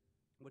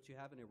 what you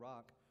have in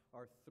Iraq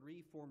are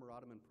 3 former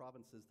Ottoman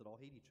provinces that all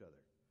hate each other.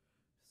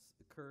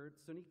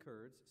 Sunni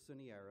Kurds,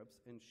 Sunni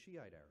Arabs, and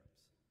Shiite Arabs.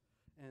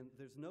 And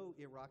there's no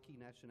Iraqi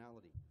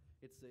nationality.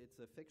 It's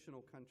a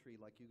fictional country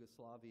like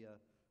Yugoslavia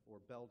or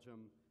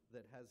Belgium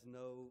that has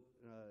no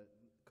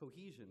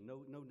cohesion,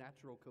 no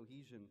natural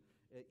cohesion,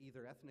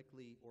 either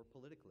ethnically or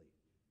politically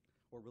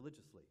or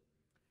religiously.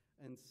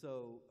 And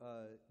so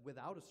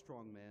without a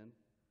strong man,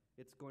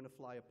 it's going to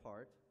fly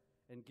apart.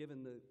 And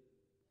given the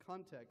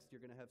context,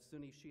 you're going to have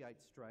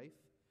Sunni-Shiite strife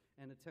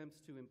and attempts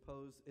to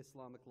impose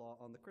Islamic law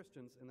on the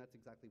Christians, and that's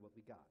exactly what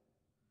we got.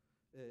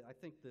 I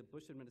think the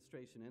Bush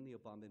administration and the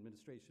Obama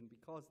administration,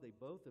 because they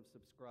both have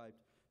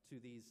subscribed to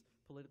these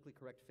politically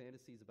correct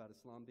fantasies about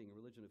Islam being a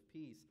religion of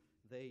peace,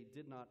 they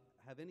did not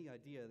have any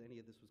idea that any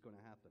of this was going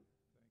to happen.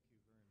 Thank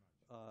you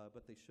very much.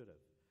 But they should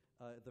have.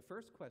 The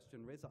first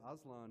question, Reza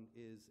Aslan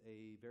is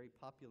a very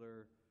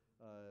popular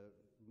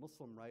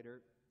Muslim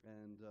writer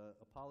and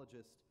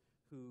apologist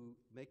who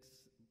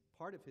makes it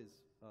part of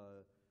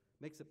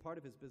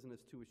his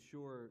business to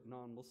assure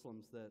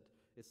non-Muslims that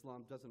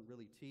Islam doesn't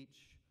really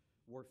teach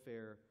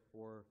warfare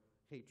or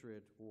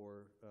hatred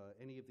or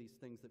any of these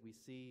things that we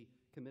see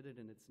committed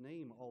in its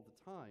name all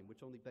the time,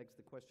 which only begs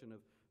the question of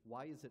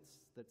why is it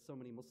that so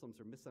many Muslims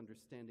are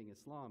misunderstanding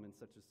Islam in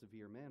such a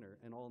severe manner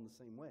and all in the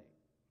same way.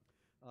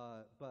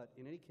 But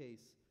in any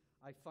case,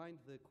 I find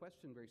the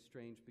question very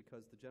strange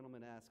because the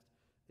gentleman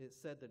it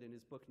said that in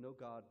his book, No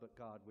God But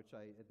God, which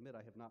I admit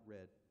I have not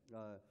read,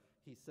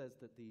 he says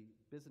that the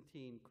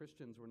Byzantine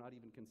Christians were not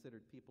even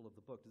considered people of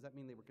the book. Does that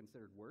mean they were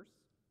considered worse?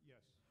 Yes.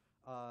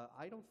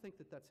 I don't think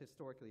that that's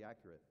historically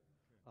accurate.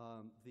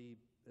 Okay.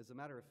 As a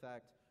matter of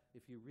fact,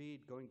 if you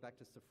read, going back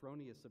to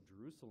Sophronius of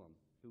Jerusalem,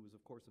 who was,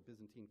 of course, a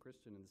Byzantine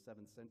Christian in the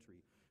 7th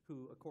century,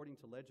 who, according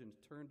to legend,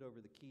 turned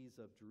over the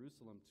keys of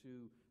Jerusalem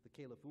to the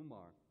Caliph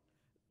Umar,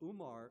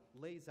 Umar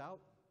lays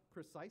out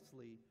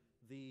precisely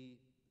the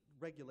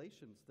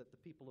regulations that the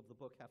people of the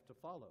book have to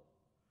follow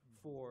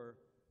for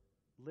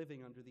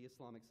living under the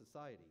Islamic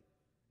society.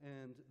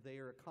 And they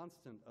are a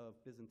constant of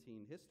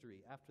Byzantine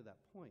history after that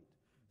point.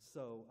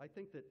 So I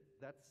think that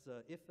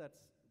if that's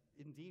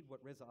indeed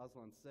what Reza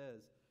Aslan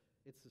says,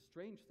 it's a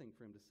strange thing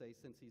for him to say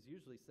since he's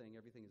usually saying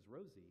everything is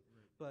rosy.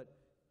 Right. But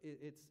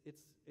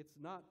it's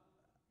not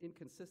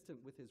inconsistent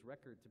with his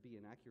record to be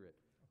inaccurate.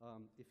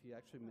 If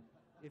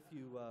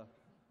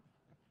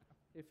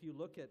you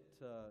look at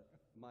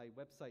my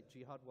website,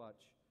 Jihad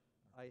Watch,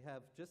 I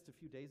have just a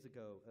few days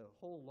ago a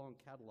whole long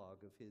catalog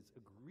of his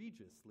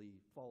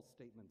egregiously false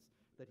statements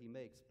that he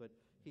makes, but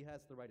he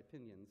has the right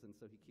opinions, and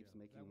so he keeps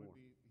making more.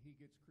 He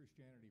gets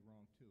Christianity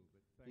wrong too, but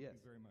thank Yes.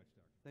 you very much,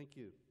 Doctor. Thank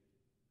you.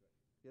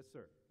 Yes,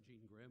 sir.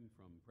 Gene Grimm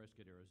from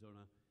Prescott,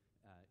 Arizona.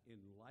 In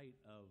light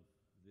of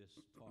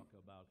this talk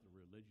about the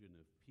religion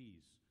of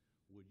peace,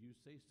 would you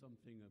say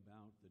something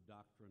about the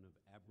doctrine of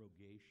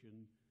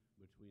abrogation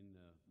between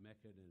the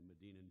Meccan and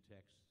Medinan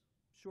texts?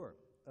 Sure.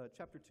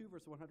 Chapter 2,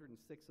 verse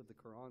 106 of the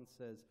Quran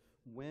says,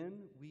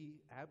 when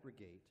we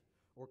abrogate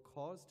or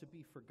cause to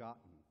be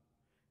forgotten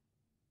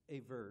a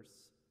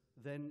verse,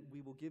 then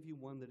we will give you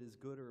one that is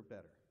good or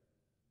better.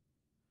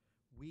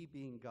 We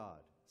being God.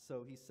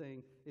 So he's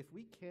saying, if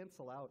we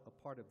cancel out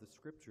a part of the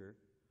scripture,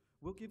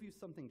 we'll give you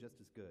something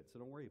just as good, so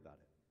don't worry about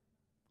it.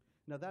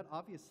 Now that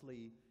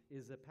obviously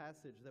is a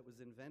passage that was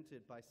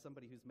invented by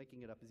somebody who's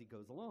making it up as he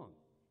goes along.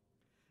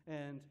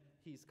 And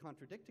he's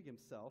contradicting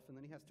himself, and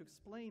then he has to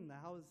explain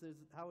how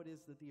it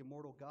is that the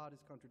immortal God is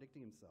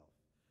contradicting himself.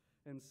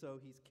 And so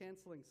he's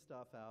canceling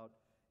stuff out.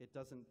 It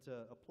doesn't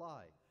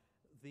apply.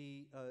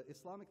 The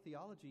Islamic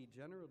theology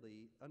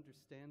generally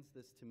understands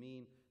this to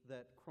mean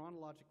that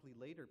chronologically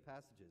later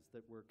passages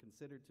that were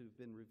considered to have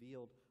been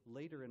revealed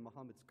later in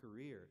Muhammad's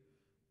career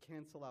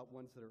cancel out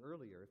ones that are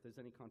earlier if there's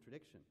any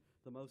contradiction.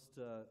 The most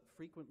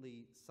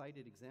frequently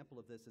cited example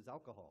of this is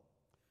alcohol.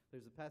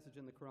 There's a passage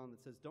in the Quran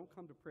that says, don't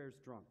come to prayers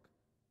drunk.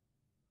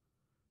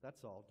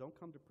 That's all. Don't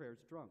come to prayers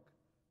drunk,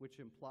 which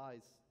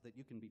implies that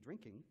you can be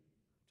drinking.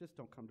 Just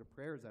don't come to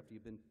prayers after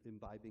you've been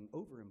imbibing,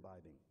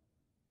 over-imbibing.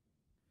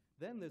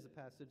 Then there's a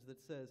passage that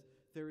says,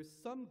 there is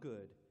some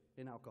good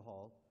in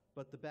alcohol,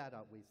 but the bad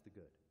outweighs the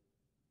good.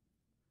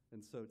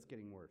 And so it's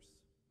getting worse.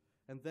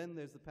 And then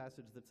there's the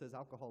passage that says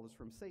alcohol is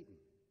from Satan.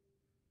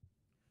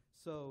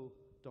 So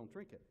don't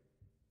drink it.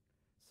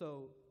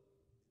 So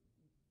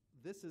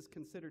this is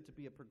considered to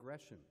be a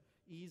progression,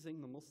 easing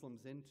the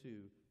Muslims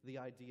into the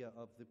idea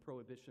of the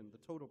prohibition, the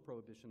total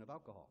prohibition of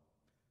alcohol.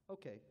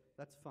 Okay,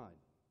 that's fine.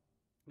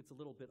 It's a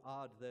little bit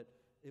odd that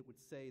it would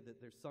say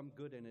that there's some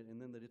good in it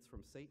and then that it's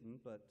from Satan,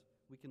 but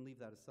we can leave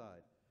that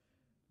aside.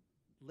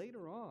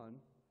 Later on,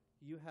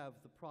 you have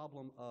the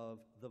problem of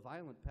the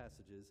violent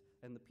passages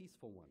and the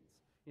peaceful ones.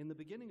 In the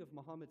beginning of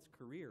Muhammad's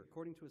career,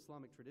 according to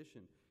Islamic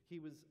tradition, he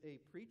was a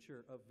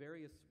preacher of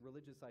various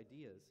religious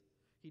ideas.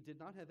 He did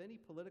not have any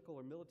political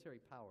or military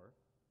power,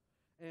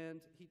 and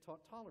he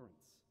taught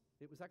tolerance.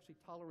 It was actually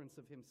tolerance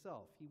of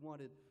himself. He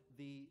wanted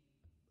the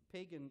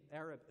pagan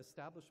Arab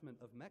establishment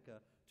of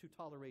Mecca to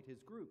tolerate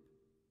his group.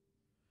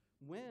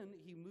 When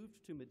he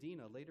moved to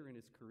Medina later in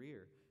his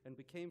career and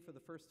became for the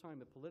first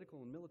time a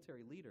political and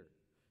military leader,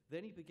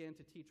 then he began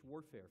to teach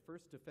warfare,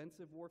 first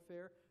defensive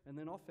warfare and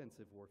then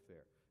offensive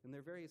warfare. And there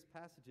are various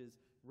passages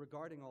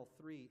regarding all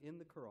three in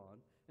the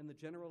Quran, and the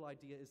general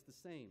idea is the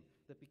same,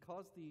 that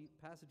because the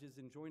passages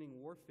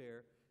enjoining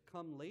warfare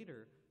come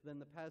later than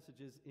the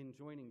passages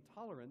enjoining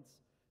tolerance,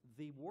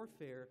 the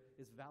warfare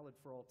is valid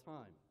for all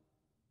time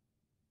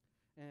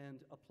and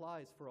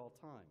applies for all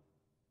time.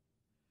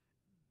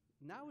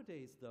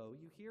 Nowadays, though,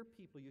 you hear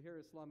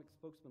Islamic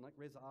spokesmen like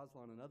Reza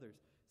Aslan and others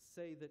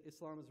say that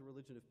Islam is a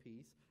religion of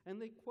peace,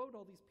 and they quote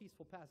all these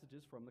peaceful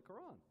passages from the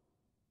Quran.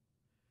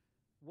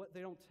 What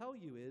they don't tell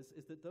you is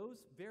that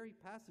those very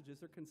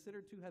passages are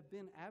considered to have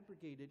been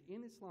abrogated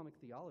in Islamic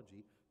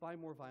theology by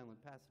more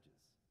violent passages.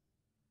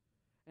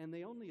 And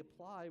they only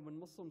apply when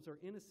Muslims are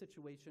in a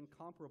situation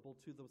comparable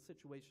to the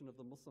situation of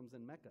the Muslims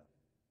in Mecca.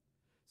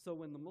 So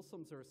when the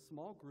Muslims are a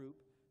small group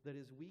that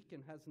is weak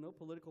and has no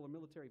political or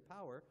military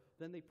power,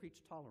 then they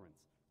preach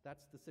tolerance.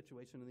 That's the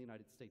situation in the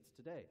United States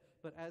today.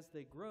 But as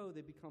they grow,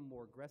 they become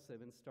more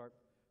aggressive and start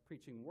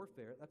preaching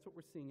warfare. That's what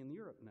we're seeing in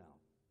Europe now.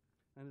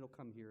 And it'll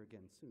come here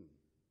again soon.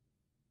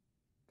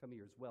 Come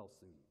here as well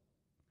soon.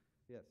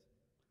 Yes.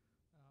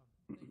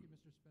 Thank you,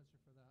 Mr. Spencer,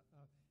 for that.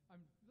 I'm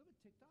a little bit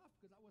ticked off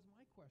because that was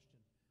my question.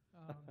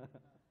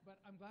 But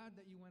I'm glad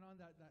that you went on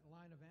that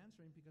line of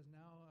answering, because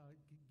now,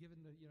 given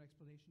the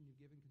explanation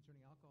you've given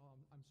concerning alcohol,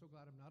 I'm so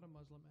glad I'm not a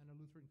Muslim and a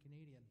Lutheran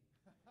Canadian.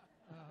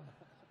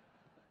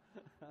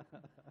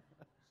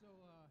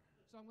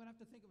 So I'm going to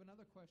have to think of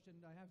another question.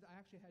 I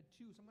actually had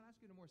two, so I'm going to ask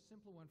you a more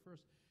simple one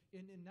first.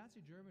 In Nazi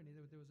Germany,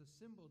 there was a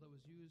symbol that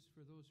was used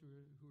for those who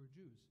were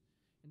Jews.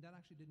 And that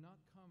actually did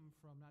not come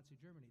from Nazi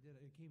Germany, did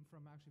it? It came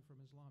actually from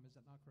Islam. Is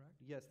that not correct?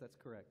 Yes, that's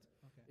correct.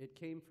 Okay. It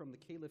came from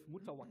the Caliph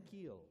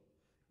Mutawakkil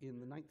in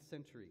the 9th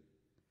century,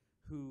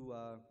 who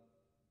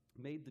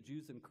made the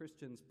Jews and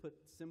Christians put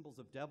symbols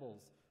of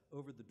devils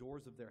over the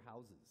doors of their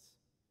houses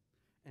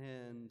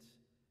and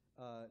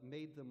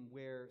made them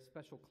wear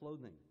special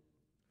clothing.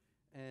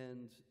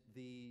 And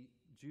the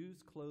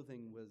Jews'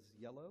 clothing was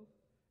yellow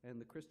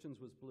and the Christians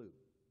was blue.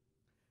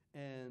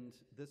 And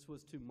this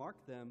was to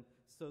mark them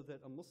so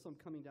that a Muslim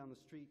coming down the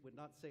street would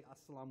not say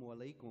Assalamu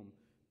alaikum,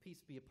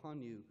 peace be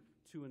upon you,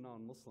 to a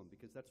non-Muslim,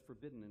 because that's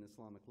forbidden in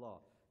Islamic law.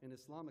 In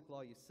Islamic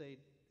law, you say,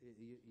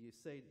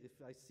 if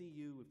I see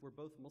you, if we're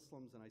both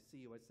Muslims and I see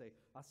you, I say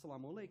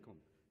Assalamu alaikum,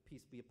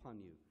 peace be upon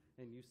you.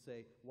 And you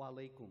say wa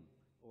alaikum,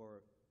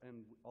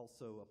 and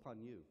also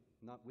upon you,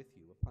 not with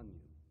you, upon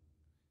you.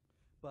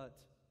 But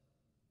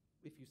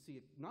if you see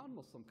a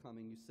non-Muslim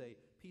coming, you say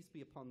peace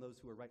be upon those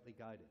who are rightly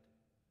guided.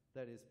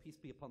 That is, peace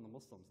be upon the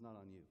Muslims, not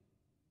on you.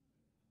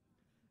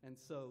 And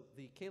so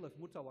the Caliph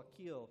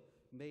Mutawakkil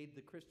made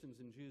the Christians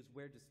and Jews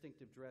wear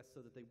distinctive dress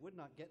so that they would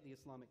not get the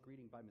Islamic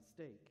greeting by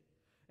mistake,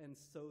 and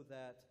so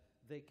that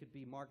they could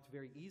be marked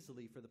very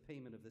easily for the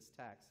payment of this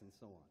tax and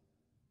so on.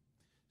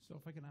 So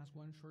if I can ask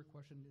one short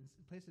question in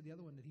place of the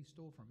other one that he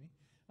stole from me.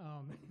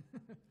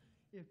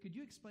 Could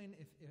you explain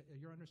if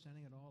your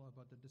understanding at all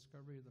about the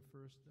discovery of the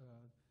first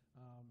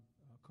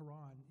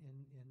Quran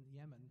in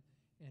Yemen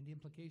and the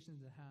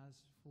implications it has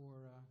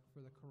for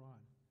the Quran?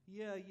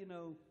 Yeah,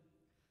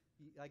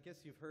 I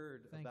guess you've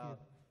heard Thank about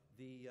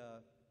the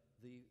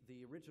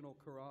original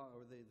Quran,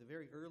 or the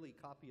very early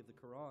copy of the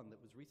Quran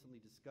that was recently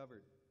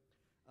discovered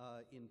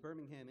in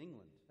Birmingham,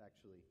 England,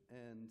 actually.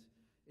 And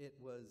it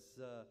was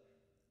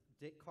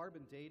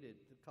carbon dated,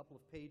 a couple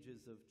of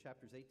pages of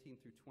chapters 18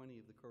 through 20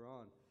 of the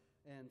Quran,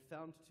 and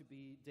found to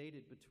be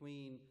dated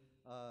between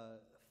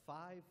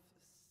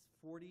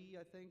 540,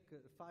 I think,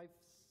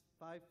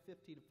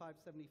 550 to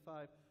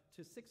 575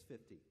 to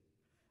 650.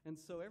 And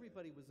so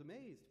everybody was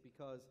amazed,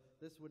 because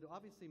this would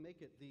obviously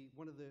make it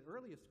one of the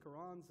earliest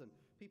Qurans, and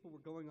people were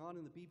going on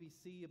in the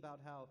BBC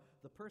about how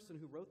the person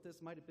who wrote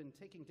this might have been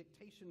taking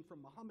dictation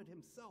from Muhammad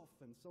himself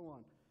and so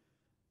on.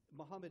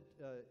 Muhammad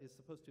is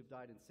supposed to have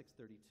died in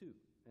 632,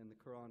 and the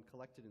Quran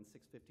collected in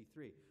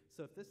 653.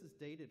 So if this is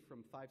dated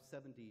from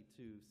 570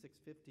 to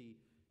 650,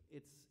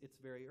 it's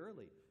very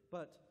early.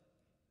 But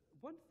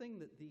one thing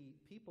that the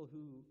people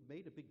who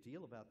made a big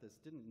deal about this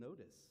didn't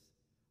notice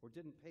or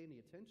didn't pay any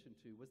attention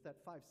to was that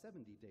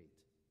 570 date.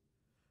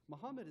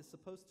 Muhammad is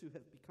supposed to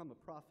have become a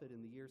prophet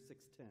in the year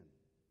 610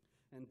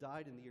 and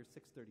died in the year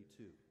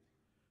 632.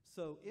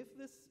 So if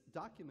this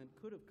document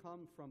could have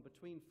come from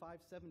between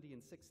 570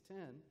 and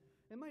 610,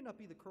 it might not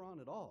be the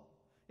Quran at all.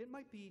 It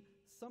might be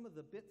some of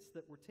the bits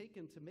that were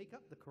taken to make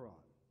up the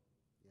Quran.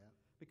 Yeah.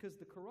 Because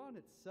the Quran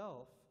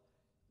itself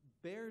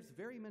bears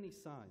very many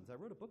signs. I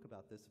wrote a book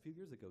about this a few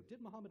years ago. Did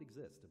Muhammad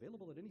exist?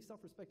 Available at any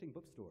self-respecting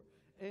bookstore.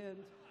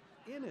 And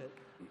in it,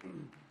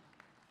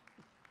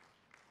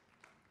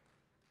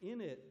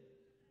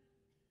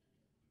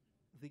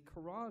 The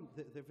Quran,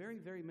 there are very,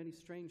 very many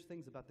strange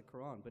things about the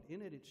Quran, but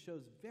in it, it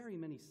shows very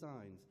many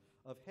signs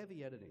of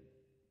heavy editing.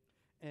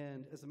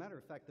 And as a matter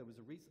of fact, there was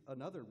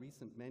another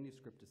recent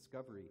manuscript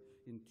discovery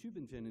in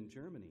Tübingen in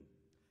Germany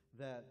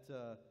that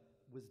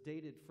was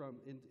dated from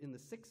in the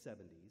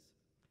 670s,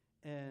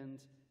 and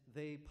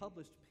they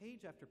published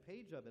page after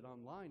page of it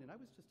online, and I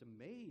was just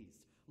amazed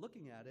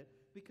looking at it,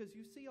 because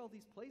you see all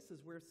these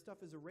places where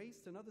stuff is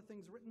erased and other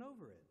things written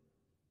over it.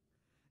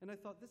 And I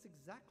thought, this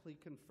exactly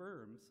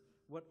confirms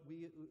what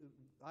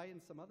I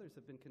and some others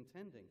have been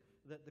contending,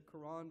 that the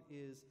Quran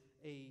is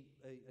a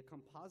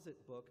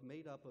composite book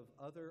made up of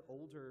other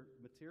older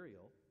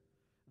material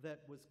that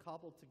was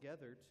cobbled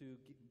together to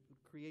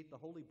create the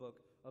holy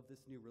book of this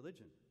new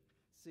religion.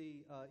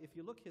 See, if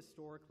you look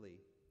historically,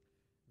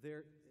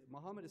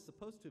 Muhammad is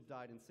supposed to have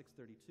died in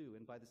 632,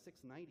 and by the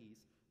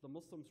 690s, the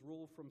Muslims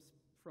ruled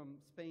from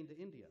Spain to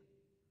India.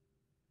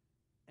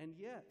 And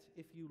yet,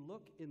 if you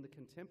look in the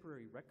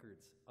contemporary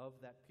records of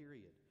that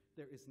period,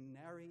 there is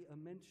nary a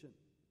mention.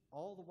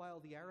 All the while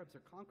the Arabs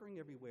are conquering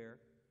everywhere,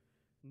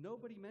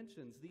 nobody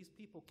mentions these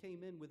people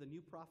came in with a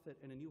new prophet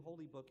and a new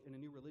holy book and a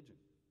new religion.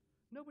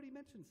 Nobody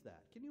mentions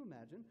that. Can you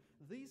imagine?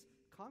 These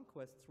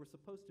conquests were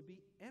supposed to be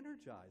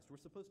energized, were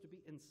supposed to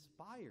be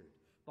inspired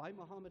by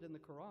Muhammad and the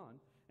Quran,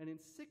 and in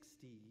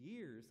 60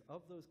 years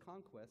of those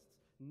conquests,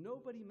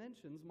 nobody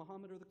mentions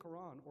Muhammad or the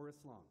Quran or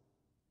Islam.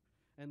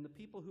 And the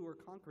people who are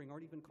conquering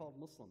aren't even called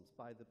Muslims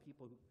by the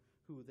people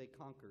who they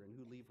conquer and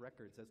who leave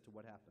records as to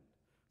what happened.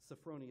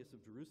 Sophronius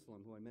of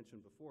Jerusalem, who I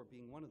mentioned before,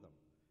 being one of them.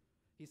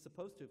 He's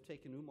supposed to have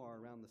taken Umar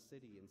around the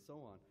city and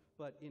so on,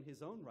 but in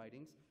his own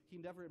writings, he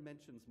never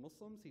mentions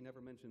Muslims, he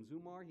never mentions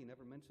Umar, he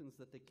never mentions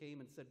that they came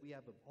and said, we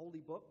have a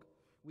holy book,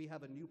 we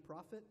have a new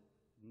prophet.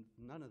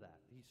 None of that.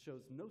 He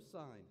shows no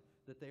sign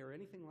that they are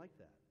anything like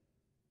that.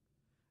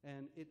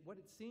 And what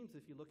it seems,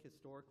 if you look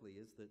historically,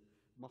 is that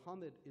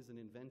Muhammad is an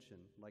invention,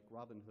 like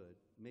Robin Hood,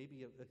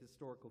 maybe a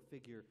historical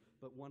figure,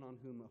 but one on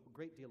whom a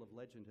great deal of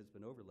legend has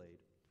been overlaid.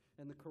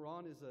 And the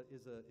Quran is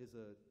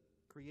a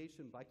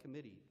creation by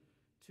committee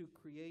to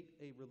create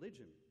a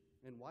religion.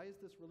 And why is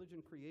this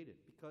religion created?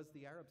 Because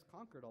the Arabs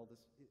conquered all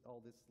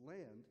this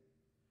land.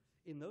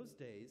 In those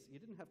days, you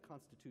didn't have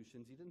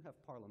constitutions, you didn't have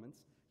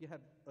parliaments, you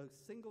had a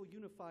single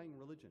unifying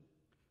religion.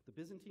 The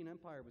Byzantine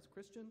Empire was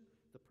Christian,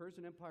 the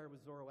Persian Empire was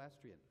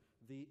Zoroastrian.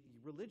 The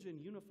religion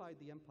unified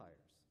the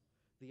empires.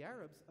 The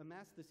Arabs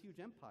amassed this huge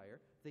empire.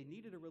 They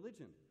needed a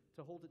religion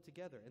to hold it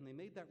together, and they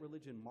made that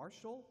religion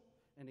martial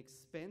and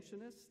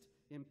expansionist,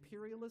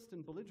 imperialist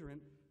and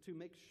belligerent, to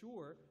make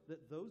sure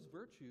that those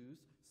virtues,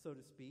 so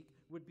to speak,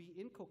 would be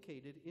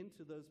inculcated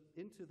into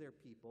their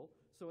people,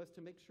 so as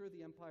to make sure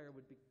the empire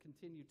would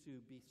continue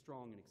to be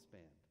strong and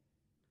expand.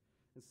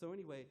 And so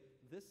anyway,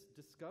 this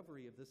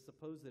discovery of this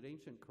supposed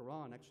ancient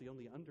Quran actually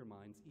only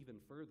undermines even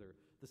further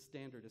the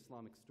standard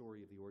Islamic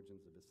story of the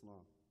origins of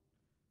Islam.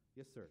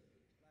 Yes, sir.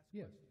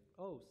 Yes.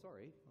 Oh,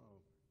 sorry.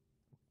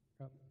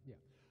 Yeah.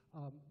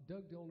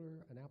 Doug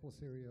Dillner, Annapolis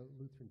Area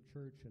Lutheran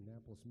Church,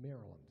 Annapolis,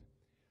 Maryland.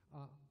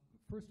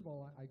 First of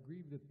all, I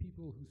grieve that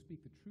people who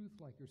speak the truth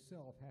like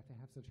yourself have to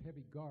have such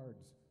heavy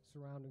guards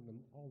surrounding them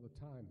all the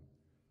time.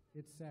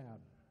 It's sad.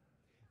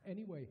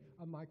 Anyway,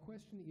 my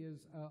question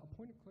is a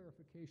point of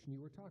clarification.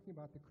 You were talking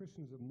about the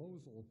Christians of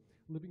Mosul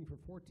living for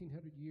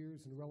 1,400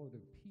 years in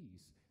relative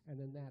peace, and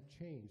then that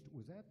changed.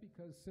 Was that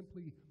because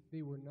simply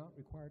they were not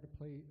required to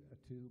pay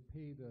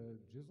the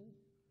jizya?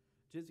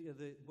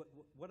 Jizya,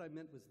 what I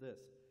meant was this.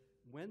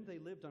 When they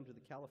lived under the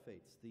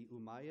caliphates, the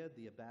Umayyad,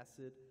 the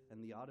Abbasid,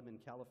 and the Ottoman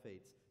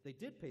caliphates, they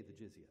did pay the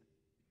jizya.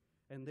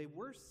 And they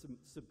were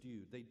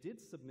subdued. They did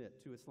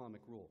submit to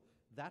Islamic rule.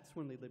 That's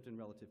when they lived in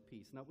relative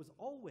peace. Now, it was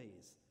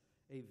always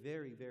a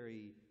very,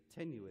 very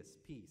tenuous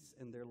peace,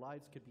 and their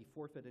lives could be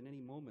forfeit at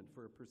any moment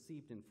for a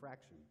perceived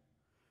infraction.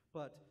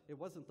 But it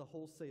wasn't the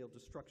wholesale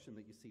destruction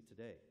that you see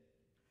today.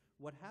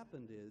 What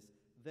happened is,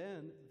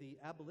 then the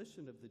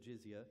abolition of the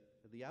jizya,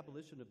 the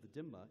abolition of the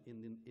dhimma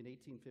in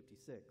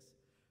 1856,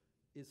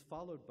 is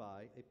followed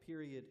by a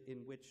period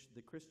in which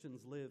the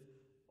Christians live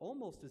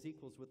almost as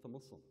equals with the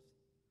Muslims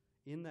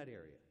in that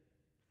area.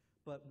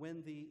 But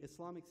when the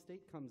Islamic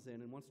State comes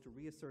in and wants to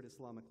reassert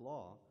Islamic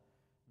law,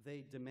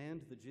 they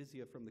demand the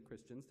jizya from the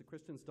Christians. The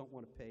Christians don't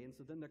want to pay, and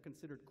so then they're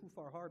considered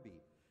kufar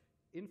harbi,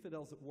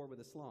 infidels at war with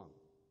Islam.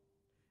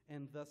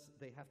 And thus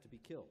they have to be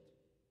killed.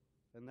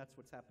 And that's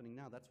what's happening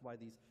now. That's why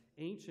these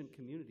ancient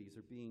communities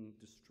are being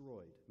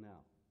destroyed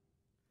now.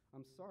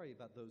 I'm sorry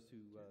about those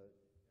who...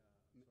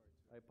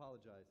 I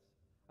apologize.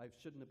 I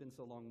shouldn't have been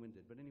so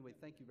long-winded. But anyway,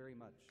 thank you very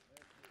much. This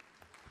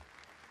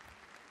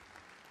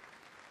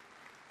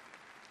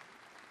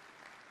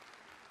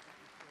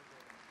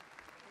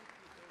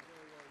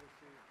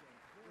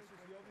is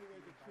the only way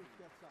the truth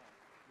gets out.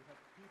 You have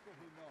people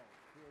who know,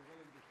 who are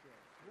willing to share.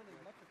 Really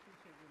much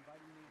appreciate you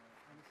inviting me,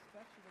 and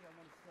especially I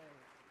want to say,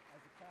 as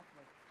a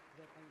Catholic,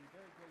 that I am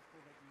very grateful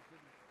that you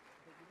didn't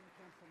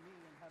cancel me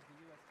and have the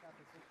U.S.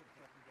 Catholic bishops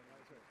represent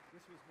us.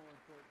 This was more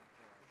important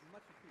for us. It's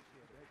much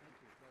appreciated. Thank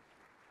you. Bless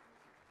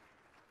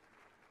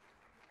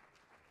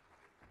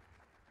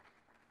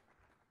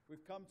you.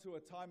 We've come to a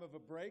time of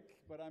a break,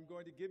 but I'm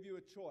going to give you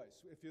a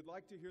choice. If you'd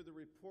like to hear the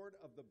report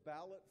of the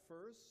ballot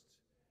first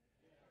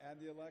and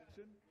the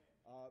election,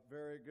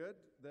 very good.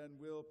 Then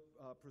we'll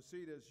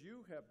proceed as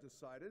you have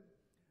decided.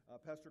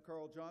 Pastor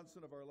Carl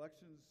Johnson of our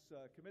Elections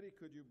Committee,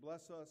 could you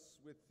bless us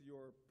with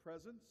your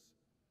presence?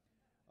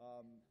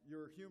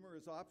 Your humor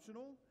is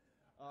optional,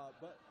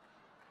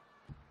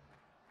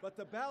 but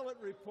the ballot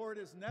report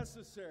is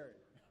necessary.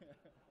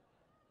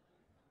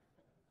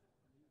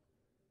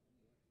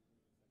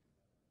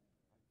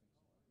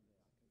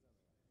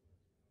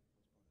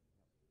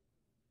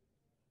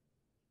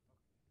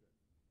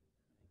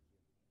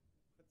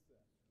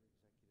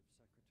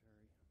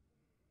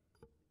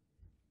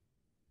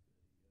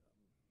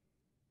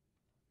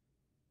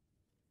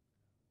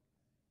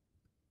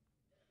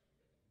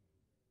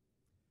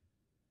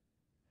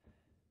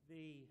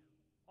 The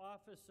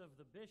office of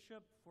the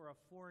bishop for a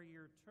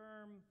 4-year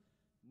term,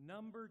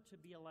 number to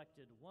be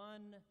elected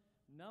 1,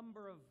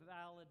 number of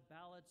valid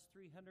ballots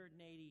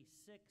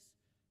 386,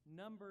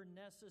 number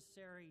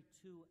necessary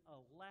to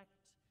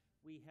elect.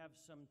 We have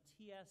some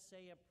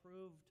TSA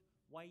approved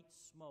white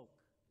smoke.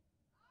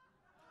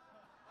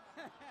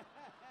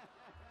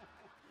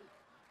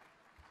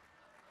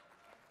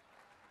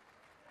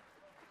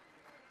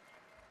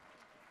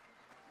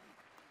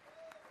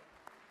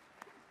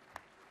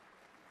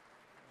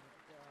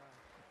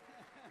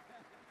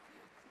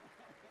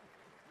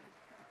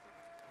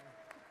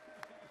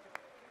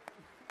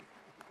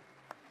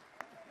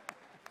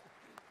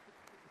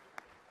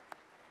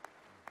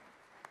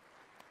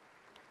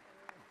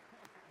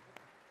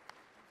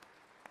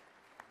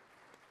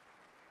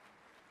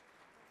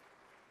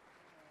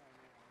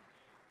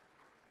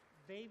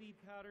 Baby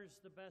powder's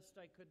the best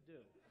I could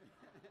do.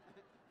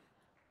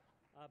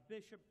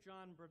 Bishop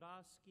John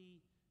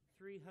Brodowski,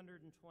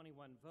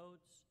 321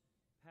 votes.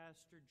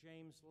 Pastor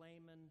James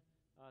Lehman,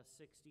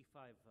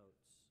 65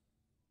 votes.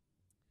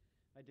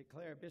 I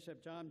declare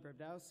Bishop John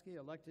Brodowski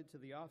elected to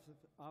the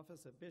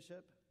office of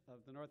Bishop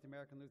of the North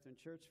American Lutheran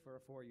Church for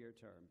a 4-year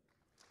term.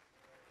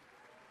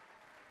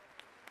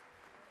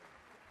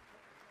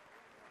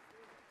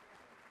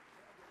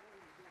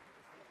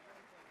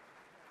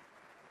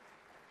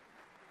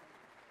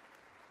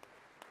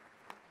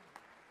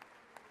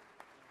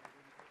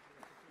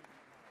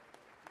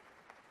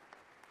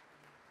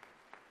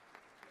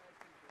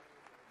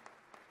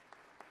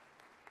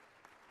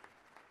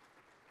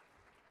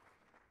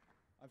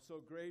 I'm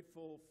so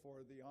grateful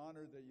for the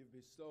honor that you've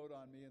bestowed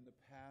on me in the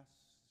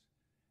past,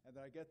 and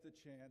that I get the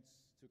chance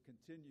to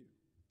continue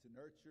to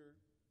nurture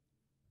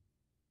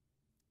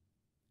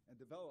and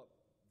develop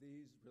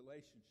these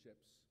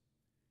relationships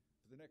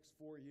for the next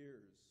 4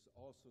 years,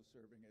 also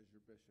serving as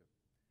your bishop.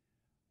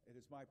 It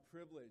is my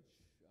privilege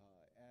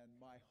and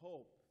my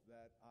hope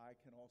that I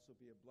can also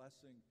be a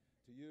blessing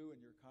to you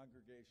and your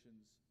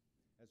congregations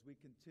as we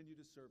continue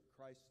to serve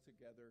Christ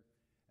together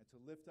and to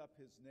lift up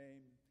his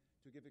name,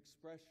 to give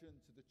expression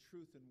to the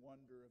truth and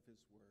wonder of his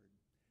word.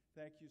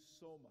 Thank you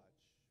so much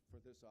for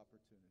this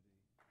opportunity.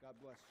 God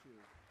bless you.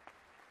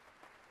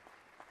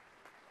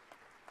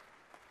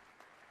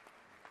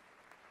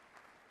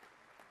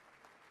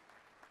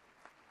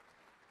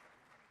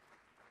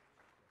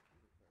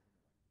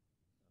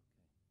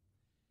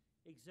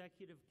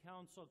 Executive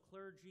Council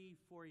Clergy,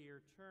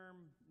 4-year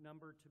term,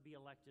 number to be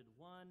elected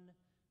 1,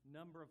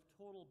 number of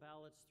total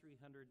ballots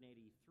 383,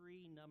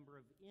 number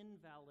of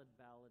invalid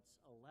ballots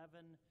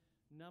 11,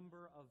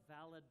 number of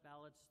valid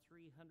ballots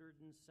 372,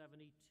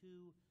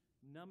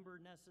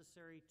 number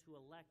necessary to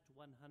elect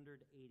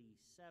 187,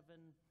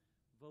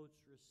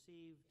 votes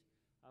received.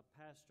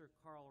 Pastor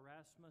Carl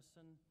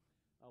Rasmussen,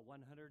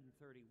 131,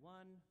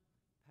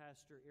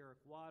 Pastor Eric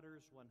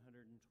Waters,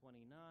 129,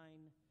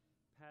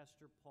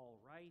 Pastor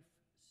Paul Reif,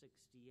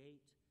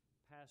 68,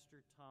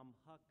 Pastor Tom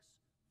Hux,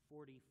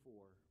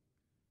 44.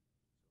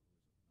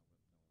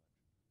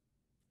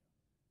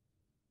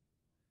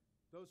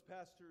 Those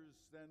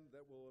pastors then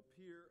that will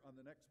appear on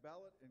the next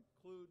ballot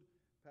include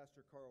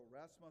Pastor Carl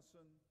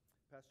Rasmussen,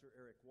 Pastor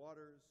Eric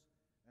Waters,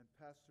 and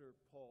Pastor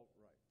Paul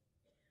Wright.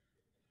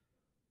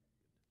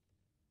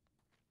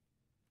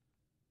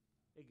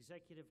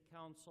 Executive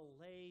Council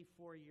Lay,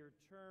 4-year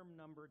term,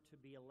 number to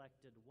be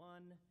elected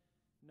 1,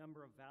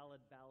 number of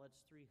valid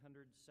ballots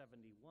 371,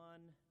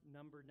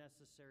 number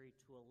necessary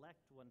to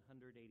elect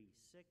 186,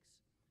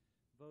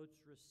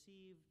 votes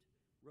received.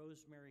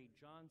 Rosemary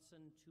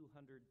Johnson,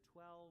 212,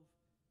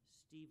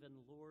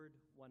 Stephen Lord,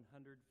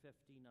 159.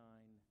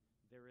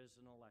 There is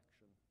an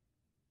election.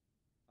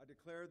 I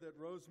declare that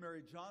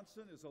Rosemary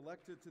Johnson is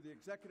elected to the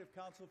Executive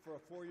Council for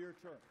a 4-year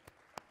term.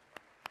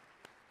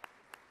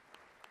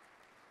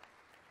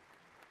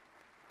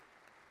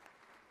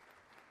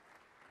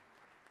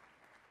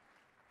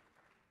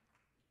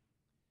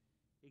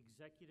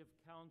 Executive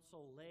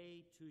Council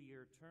Lay,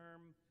 2-year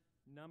term,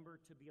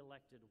 number to be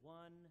elected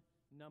 1,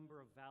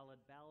 number of valid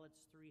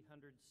ballots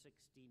 369,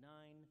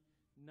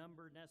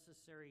 number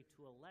necessary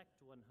to elect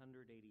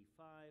 185,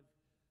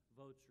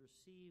 votes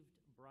received.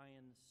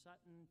 Brian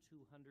Sutton,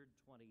 224,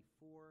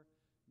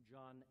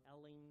 John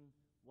Elling,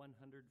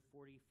 145,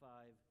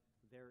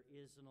 there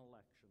is an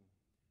election.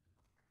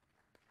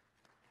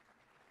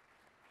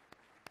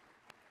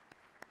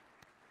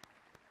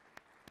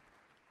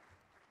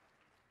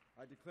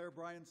 I declare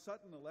Brian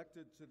Sutton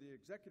elected to the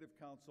Executive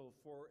Council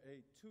for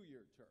a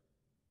 2-year term.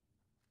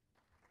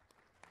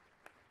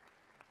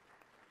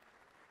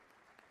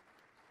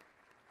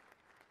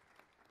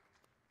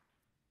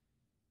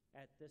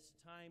 At this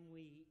time,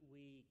 we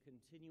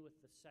continue with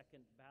the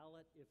second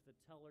ballot. If the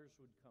tellers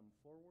would come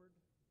forward.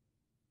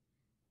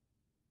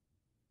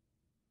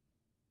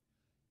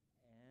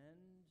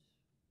 And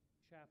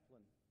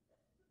Chaplain.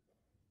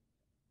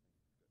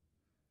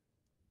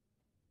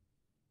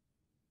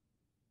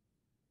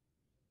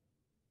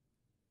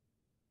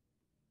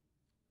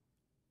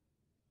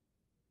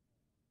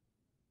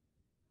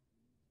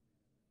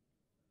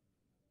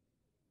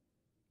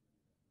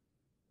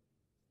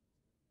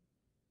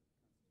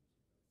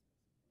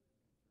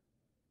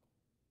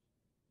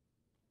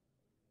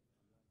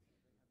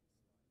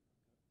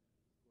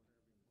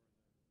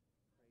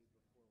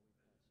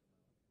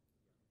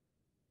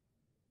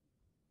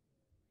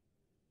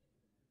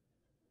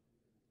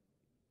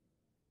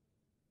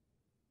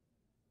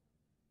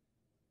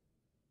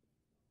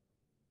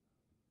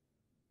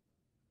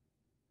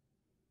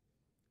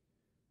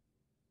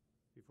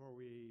 Before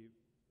we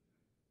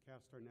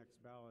cast our next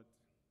ballot,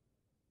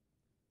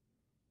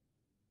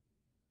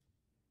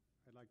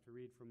 I'd like to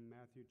read from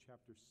Matthew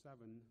chapter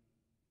 7.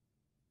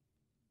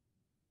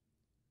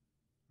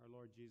 Our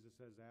Lord Jesus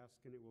says, "Ask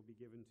and it will be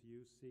given to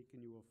you, seek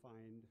and you will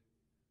find,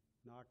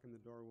 knock and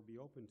the door will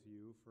be open to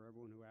you. For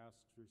everyone who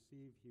asks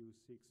receives, he who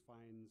seeks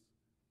finds,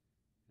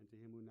 and to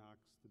him who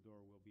knocks the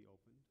door will be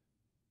opened."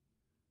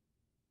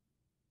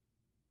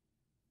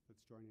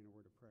 Let's join in a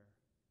word of prayer.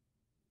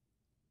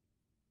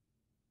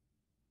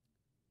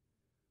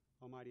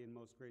 Almighty and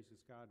most gracious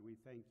God, we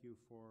thank you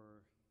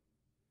for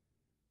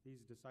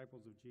these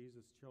disciples of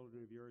Jesus,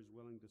 children of yours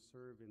willing to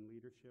serve in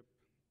leadership.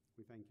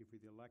 We thank you for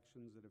the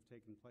elections that have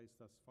taken place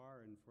thus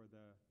far and for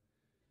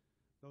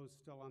those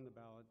still on the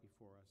ballot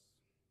before us.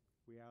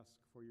 We ask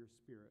for your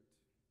Spirit.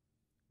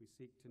 We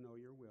seek to know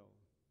your will.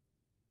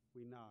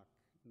 We knock,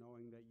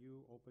 knowing that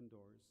you open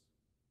doors.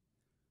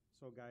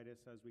 So guide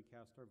us as we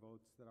cast our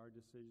votes, that our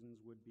decisions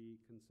would be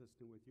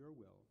consistent with your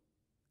will.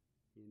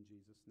 In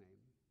Jesus' name,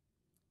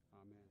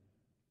 amen.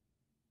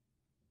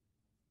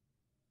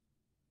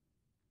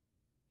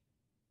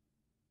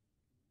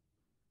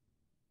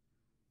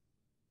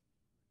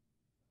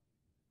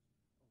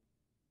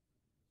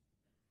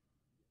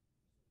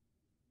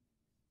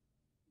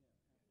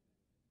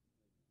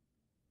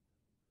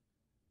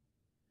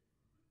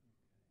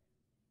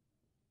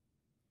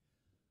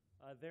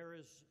 There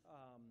is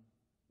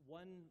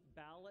one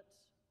ballot,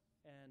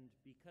 and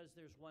because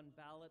there's one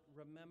ballot,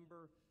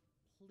 remember,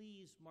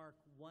 please mark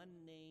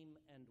one name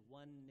and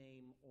one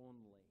name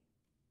only.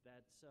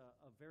 That's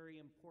a very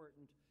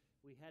important.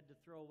 We had to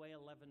throw away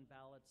 11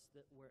 ballots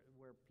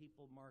where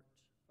people marked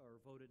or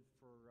voted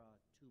for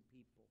 2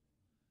 people.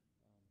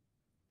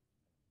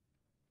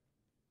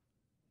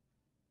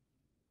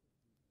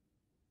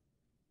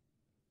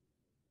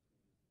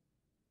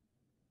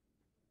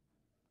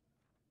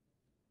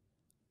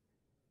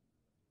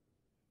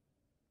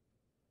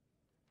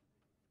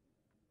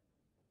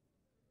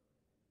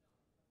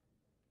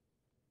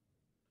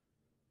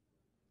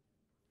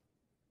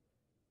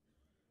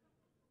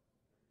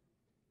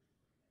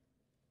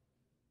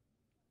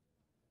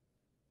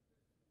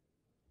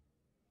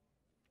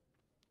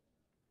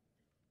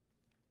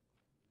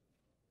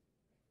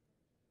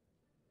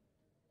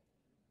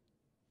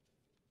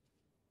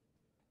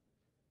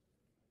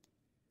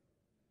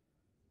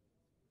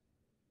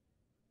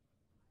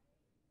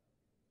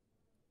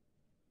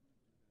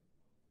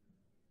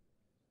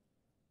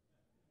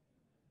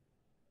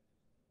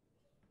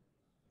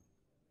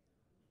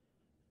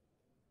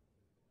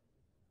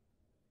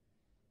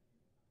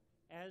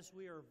 As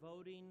we are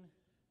voting,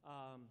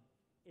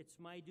 it's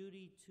my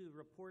duty to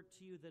report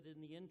to you that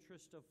in the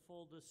interest of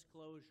full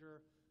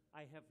disclosure,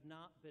 I have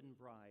not been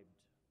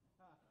bribed.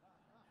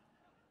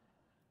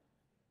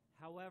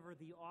 However,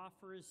 the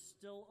offer is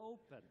still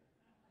open.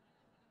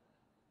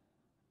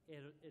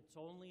 It's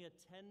only a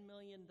 $10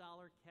 million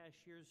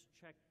cashier's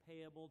check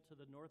payable to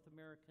the North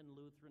American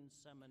Lutheran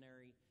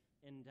Seminary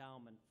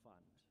Endowment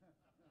Fund.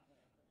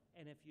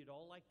 And if you'd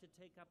all like to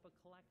take up a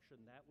collection,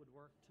 that would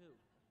work too.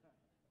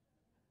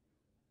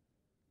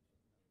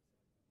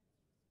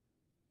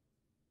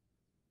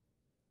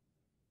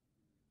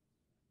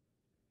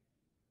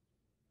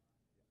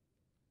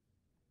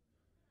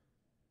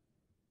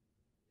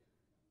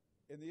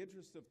 In the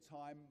interest of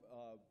time,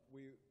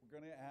 we're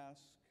going to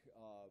ask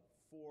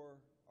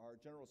for our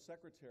General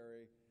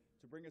Secretary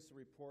to bring us a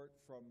report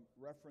from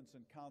Reference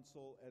and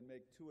Council and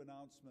make 2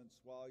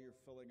 announcements while you're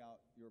filling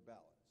out your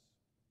ballots.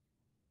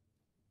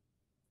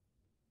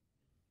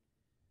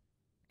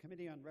 The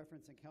Committee on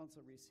Reference and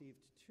Council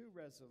received 2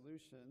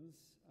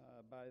 resolutions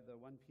by the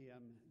 1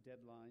 p.m.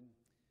 deadline.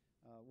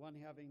 One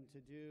having to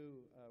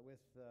do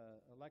with the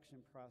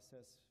election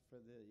process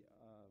for the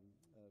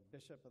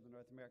Bishop of the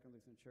North American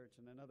Lutheran Church,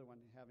 and another one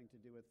having to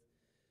do with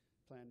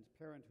Planned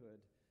Parenthood.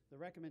 The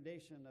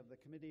recommendation of the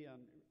Committee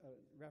on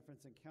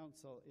Reference and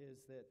Counsel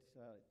is that,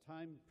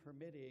 time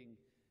permitting,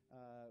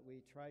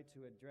 we try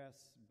to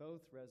address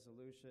both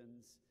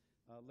resolutions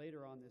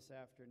later on this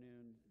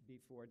afternoon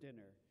before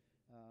dinner.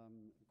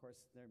 Of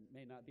course, there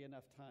may not be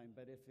enough time,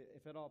 but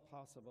if at all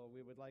possible,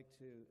 we would like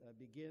to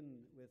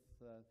begin with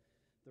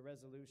the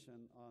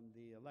resolution on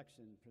the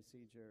election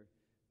procedure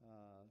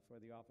for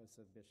the office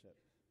of bishop.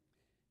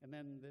 And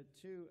then the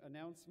two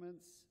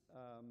announcements.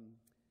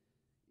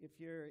 If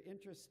you're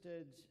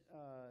interested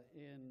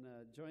in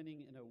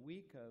joining in a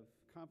week of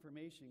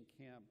confirmation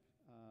camp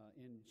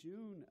in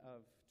June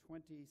of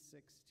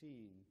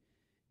 2016,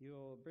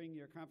 you'll bring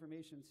your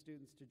confirmation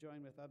students to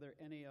join with other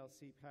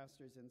NALC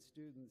pastors and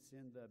students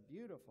in the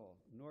beautiful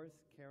North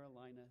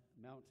Carolina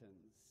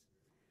mountains.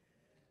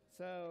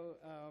 So,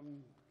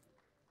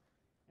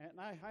 and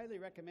I highly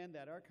recommend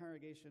that. Our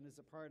congregation is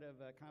a part of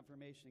a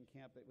confirmation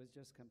camp that was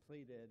just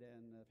completed,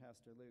 and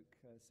Pastor Luke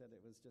said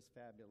it was just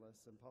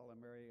fabulous, and Paula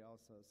Murray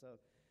also.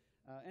 So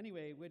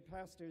anyway, would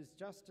Pastors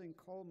Justin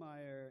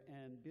Kohlmeyer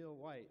and Bill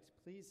White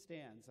please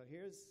stand? So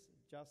here's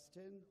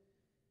Justin,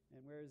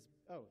 and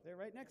they're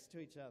right next to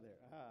each other.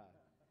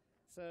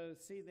 So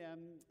see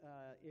them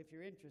if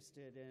you're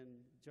interested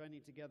in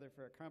joining together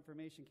for a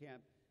confirmation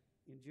camp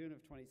in June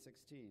of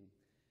 2016.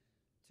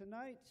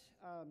 Tonight,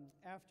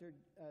 after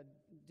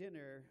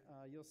dinner,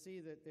 you'll see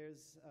that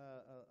there's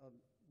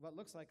what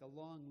looks like a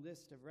long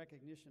list of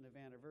recognition of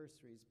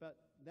anniversaries, but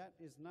that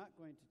is not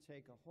going to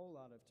take a whole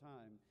lot of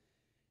time.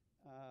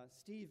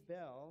 Steve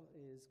Bell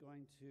is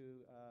going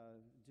to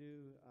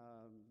do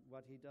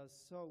what he does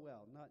so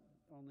well, not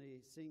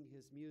only sing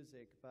his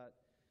music, but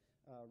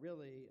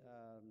really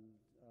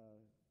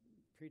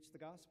preach the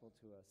gospel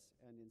to us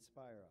and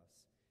inspire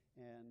us.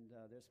 And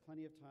there's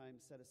plenty of time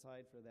set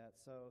aside for that.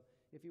 So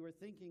if you were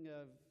thinking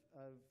of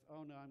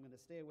oh no, I'm going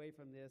to stay away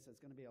from this, it's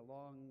going to be a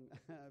long,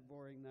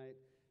 boring night,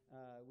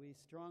 we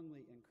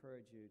strongly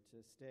encourage you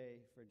to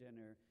stay for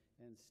dinner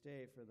and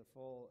stay for the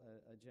full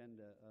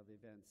agenda of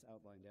events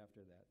outlined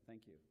after that.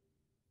 Thank you.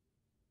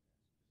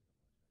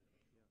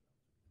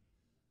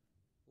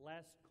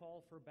 Last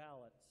call for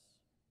ballots.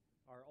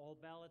 Are all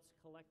ballots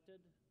collected?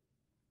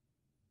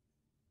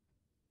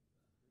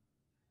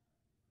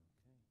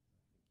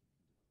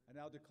 I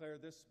now declare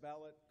this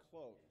ballot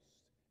closed,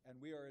 and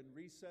we are in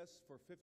recess for 15